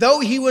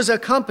 Though he was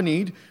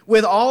accompanied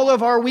with all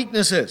of our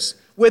weaknesses,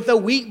 with a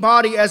weak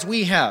body as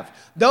we have,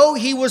 though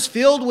he was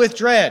filled with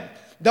dread,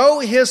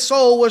 though his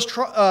soul was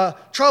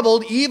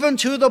troubled even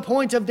to the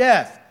point of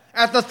death,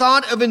 at the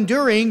thought of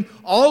enduring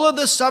all of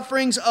the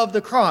sufferings of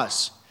the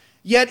cross,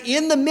 Yet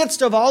in the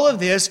midst of all of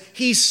this,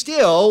 he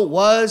still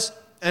was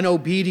an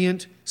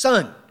obedient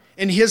son.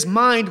 And his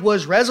mind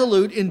was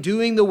resolute in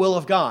doing the will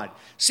of God,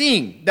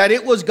 seeing that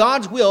it was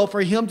God's will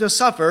for him to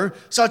suffer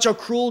such a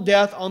cruel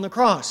death on the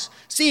cross,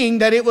 seeing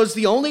that it was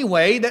the only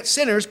way that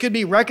sinners could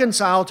be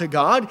reconciled to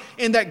God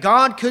and that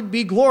God could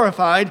be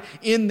glorified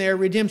in their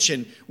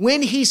redemption.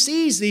 When he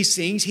sees these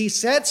things, he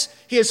sets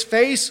his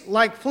face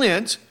like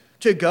flint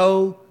to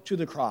go to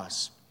the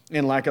cross.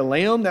 And like a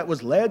lamb that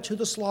was led to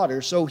the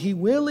slaughter, so he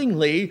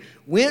willingly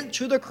went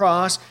to the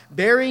cross,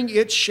 bearing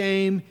its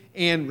shame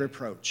and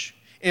reproach.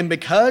 And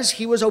because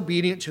he was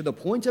obedient to the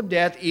point of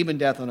death, even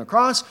death on a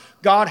cross,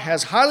 God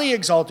has highly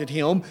exalted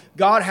him.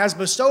 God has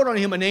bestowed on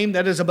him a name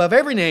that is above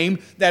every name,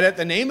 that at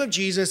the name of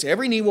Jesus,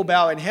 every knee will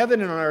bow in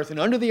heaven and on earth and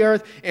under the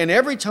earth, and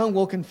every tongue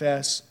will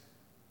confess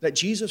that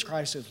Jesus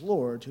Christ is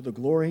Lord, to the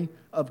glory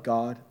of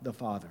God the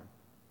Father.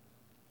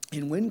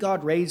 And when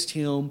God raised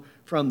him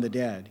from the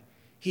dead,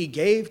 he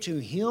gave to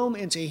him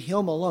and to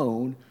him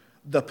alone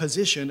the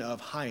position of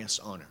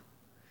highest honor.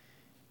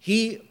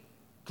 He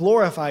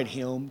glorified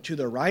him to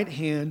the right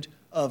hand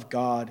of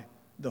God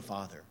the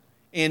Father.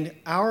 And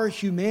our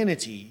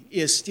humanity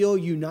is still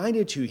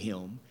united to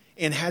him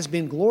and has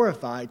been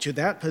glorified to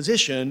that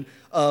position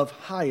of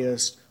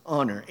highest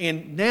honor.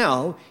 And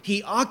now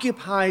he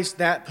occupies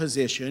that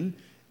position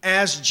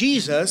as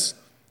Jesus,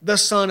 the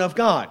Son of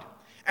God,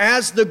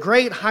 as the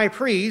great high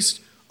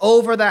priest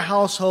over the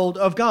household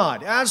of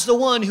God, as the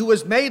one who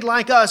was made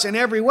like us in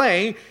every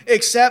way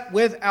except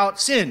without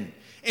sin.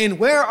 And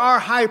where our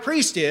high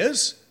priest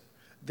is,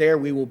 there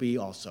we will be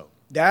also.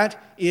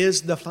 That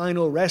is the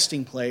final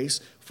resting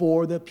place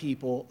for the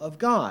people of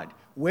God.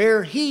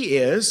 Where he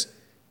is,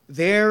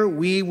 there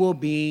we will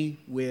be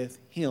with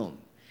him.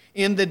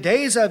 In the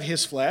days of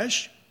his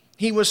flesh,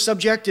 he was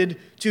subjected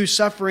to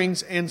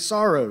sufferings and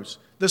sorrows,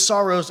 the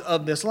sorrows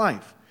of this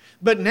life.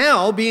 But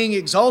now, being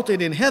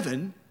exalted in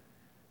heaven,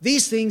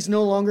 these things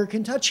no longer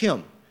can touch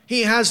him.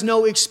 He has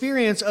no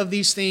experience of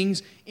these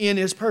things in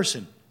his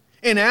person.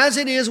 And as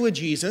it is with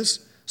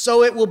Jesus,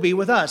 so it will be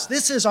with us.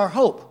 This is our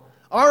hope.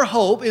 Our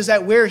hope is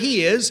that where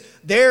he is,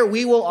 there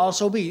we will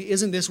also be.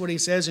 Isn't this what he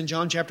says in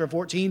John chapter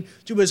 14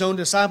 to his own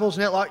disciples?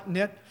 Let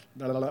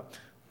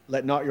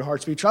not your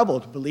hearts be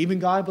troubled. Believe in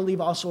God,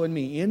 believe also in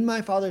me. In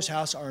my Father's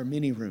house are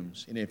many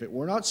rooms. And if it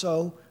were not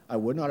so, I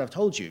would not have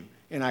told you.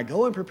 And I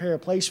go and prepare a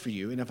place for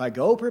you. And if I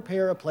go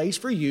prepare a place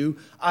for you,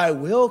 I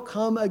will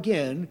come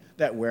again,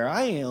 that where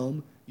I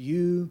am,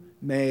 you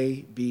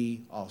may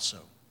be also.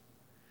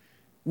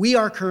 We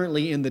are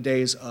currently in the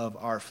days of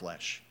our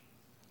flesh.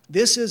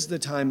 This is the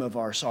time of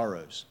our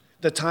sorrows,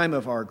 the time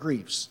of our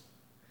griefs.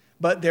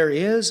 But there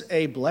is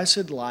a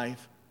blessed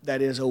life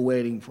that is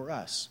awaiting for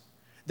us.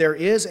 There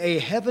is a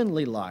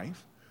heavenly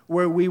life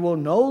where we will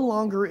no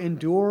longer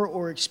endure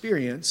or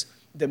experience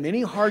the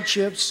many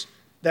hardships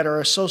that are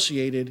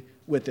associated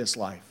with this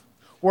life,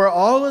 where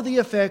all of the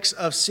effects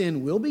of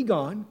sin will be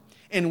gone,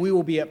 and we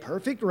will be at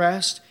perfect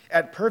rest,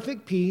 at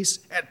perfect peace,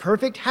 at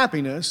perfect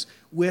happiness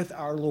with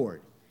our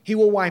Lord. He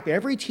will wipe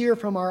every tear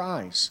from our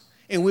eyes,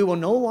 and we will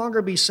no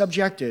longer be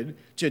subjected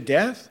to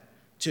death,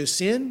 to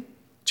sin,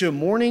 to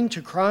mourning,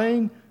 to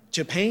crying,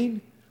 to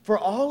pain, for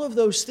all of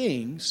those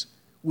things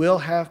will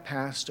have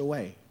passed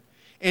away.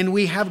 And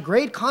we have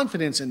great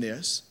confidence in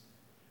this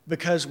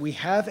because we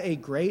have a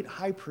great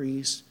high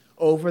priest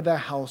over the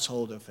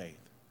household of faith.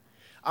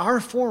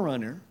 Our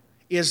forerunner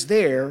is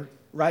there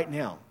right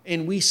now,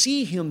 and we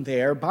see him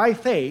there by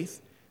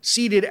faith,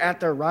 seated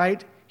at the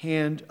right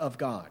hand of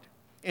God.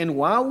 And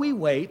while we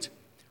wait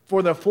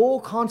for the full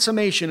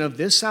consummation of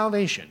this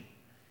salvation,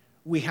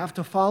 we have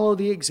to follow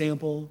the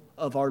example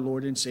of our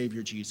Lord and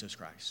Savior Jesus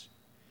Christ.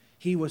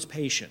 He was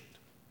patient.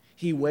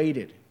 He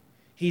waited.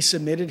 He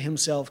submitted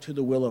himself to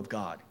the will of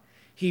God.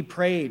 He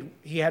prayed.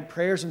 He had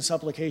prayers and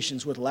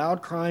supplications with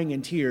loud crying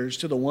and tears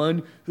to the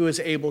one who is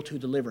able to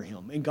deliver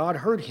him. And God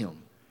heard him.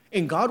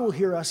 And God will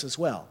hear us as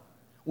well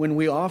when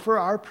we offer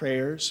our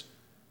prayers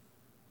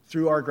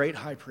through our great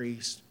high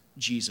priest,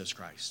 Jesus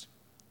Christ.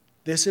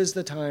 This is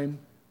the time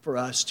for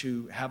us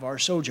to have our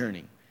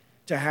sojourning,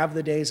 to have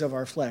the days of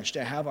our flesh,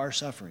 to have our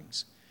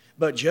sufferings.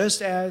 But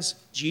just as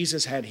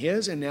Jesus had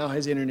his and now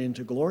has entered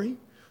into glory,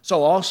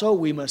 so also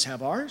we must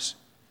have ours.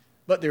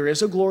 But there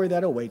is a glory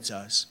that awaits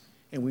us,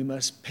 and we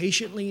must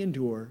patiently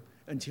endure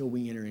until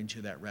we enter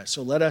into that rest.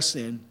 So let us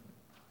then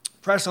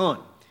press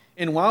on.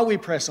 And while we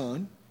press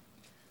on,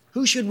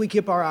 who should we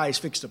keep our eyes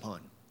fixed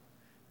upon?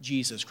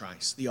 Jesus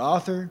Christ, the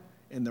author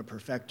and the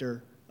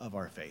perfecter of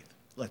our faith.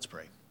 Let's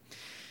pray.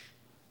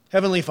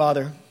 Heavenly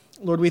Father,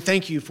 Lord, we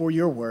thank you for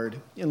your word,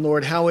 and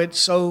Lord, how it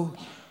so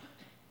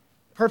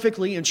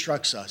perfectly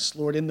instructs us,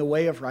 Lord, in the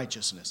way of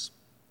righteousness,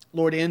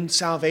 Lord, in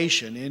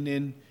salvation and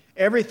in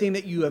everything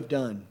that you have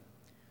done,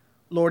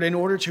 Lord, in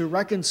order to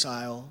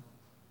reconcile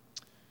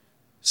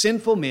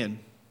sinful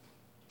men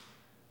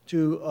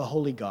to a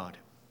holy God.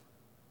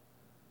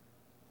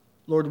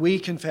 Lord, we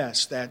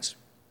confess that,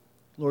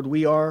 Lord,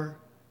 we are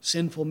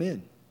sinful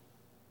men,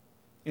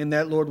 and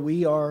that, Lord,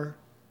 we are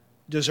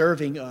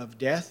deserving of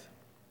death.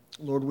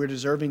 Lord, we're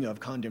deserving of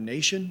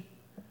condemnation,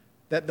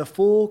 that the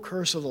full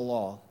curse of the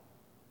law,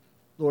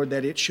 Lord,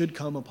 that it should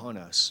come upon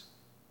us.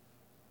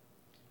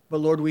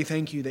 But Lord, we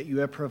thank you that you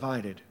have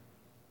provided,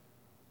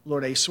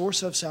 Lord, a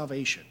source of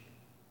salvation,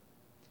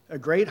 a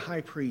great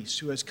high priest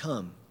who has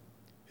come,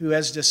 who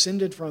has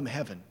descended from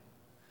heaven,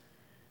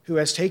 who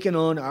has taken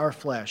on our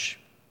flesh,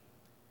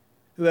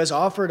 who has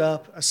offered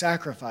up a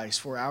sacrifice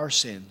for our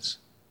sins,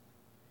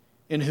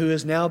 and who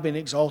has now been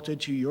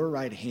exalted to your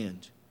right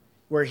hand,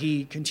 where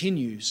he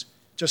continues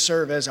to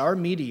serve as our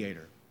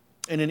mediator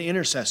and an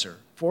intercessor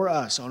for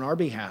us on our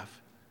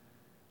behalf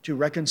to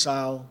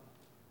reconcile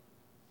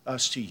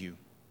us to you.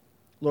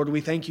 Lord,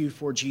 we thank you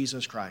for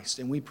Jesus Christ,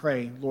 and we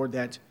pray, Lord,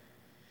 that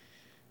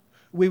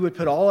we would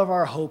put all of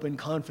our hope and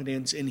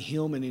confidence in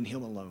him and in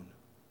him alone.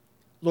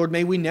 Lord,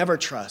 may we never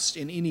trust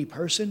in any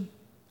person,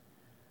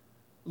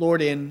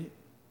 Lord, in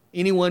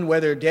anyone,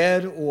 whether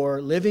dead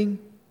or living.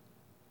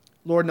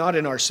 Lord, not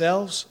in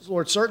ourselves.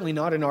 Lord, certainly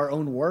not in our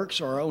own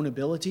works or our own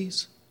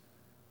abilities.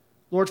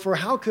 Lord, for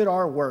how could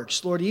our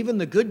works, Lord, even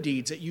the good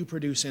deeds that you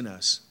produce in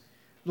us,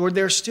 Lord,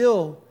 they're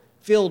still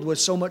filled with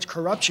so much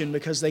corruption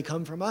because they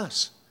come from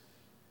us.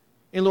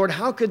 And Lord,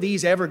 how could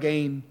these ever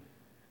gain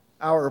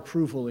our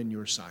approval in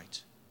your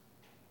sight?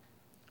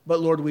 But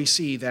Lord, we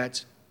see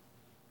that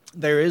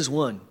there is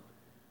one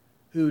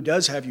who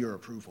does have your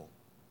approval,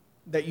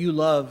 that you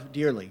love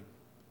dearly,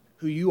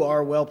 who you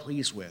are well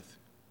pleased with,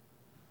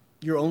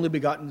 your only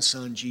begotten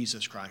Son,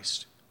 Jesus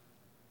Christ.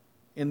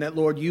 And that,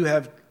 Lord, you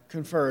have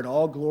conferred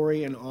all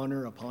glory and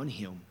honor upon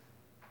him.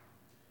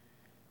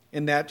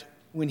 And that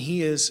when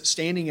he is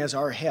standing as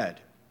our head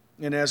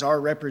and as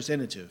our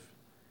representative,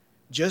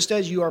 just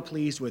as you are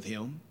pleased with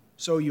him,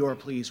 so you are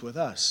pleased with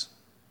us.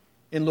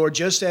 And Lord,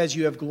 just as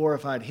you have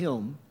glorified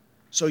him,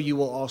 so you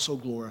will also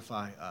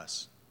glorify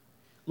us.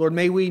 Lord,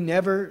 may we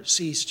never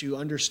cease to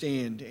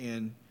understand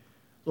and,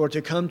 Lord,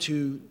 to come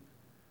to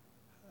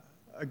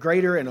a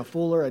greater and a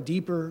fuller, a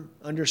deeper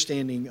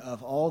understanding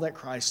of all that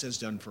Christ has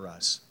done for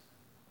us.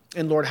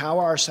 And Lord, how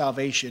our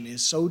salvation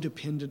is so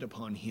dependent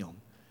upon him.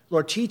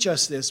 Lord, teach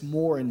us this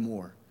more and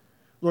more.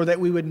 Lord, that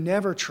we would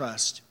never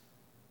trust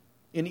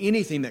in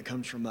anything that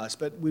comes from us,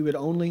 but we would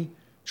only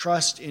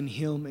trust in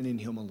him and in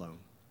him alone.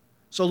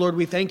 So, Lord,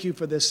 we thank you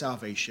for this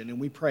salvation, and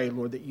we pray,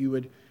 Lord, that you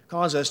would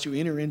cause us to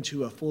enter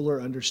into a fuller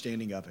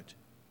understanding of it.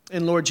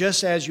 And Lord,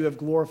 just as you have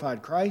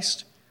glorified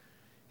Christ,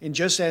 and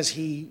just as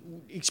he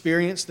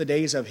experienced the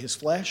days of his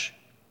flesh,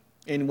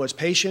 and was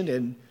patient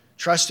and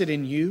trusted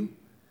in you,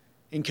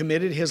 and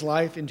committed his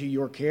life into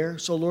your care,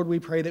 so Lord, we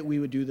pray that we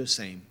would do the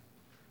same.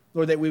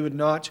 Lord, that we would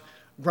not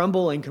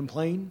grumble and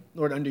complain,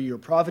 Lord, under your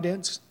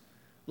providence,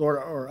 Lord,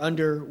 or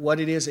under what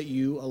it is that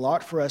you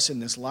allot for us in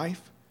this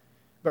life,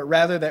 but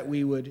rather that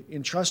we would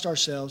entrust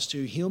ourselves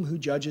to him who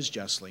judges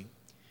justly.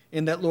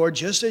 And that, Lord,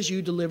 just as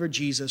you delivered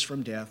Jesus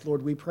from death,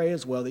 Lord, we pray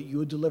as well that you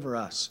would deliver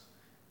us.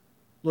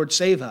 Lord,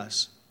 save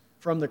us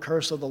from the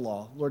curse of the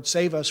law. Lord,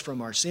 save us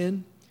from our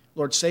sin.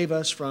 Lord, save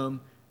us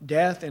from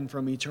death and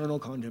from eternal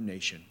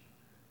condemnation.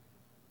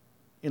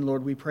 And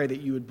Lord, we pray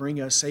that you would bring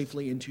us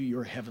safely into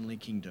your heavenly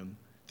kingdom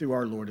through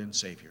our Lord and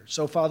Savior.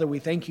 So, Father, we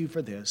thank you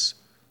for this.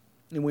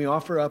 And we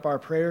offer up our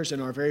prayers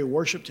and our very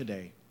worship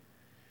today,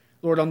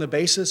 Lord, on the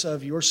basis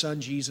of your Son,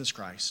 Jesus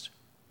Christ.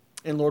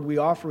 And Lord, we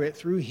offer it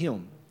through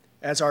him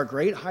as our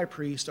great high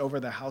priest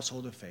over the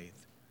household of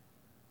faith.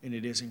 And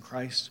it is in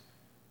Christ's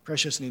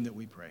precious name that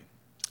we pray.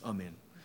 Amen.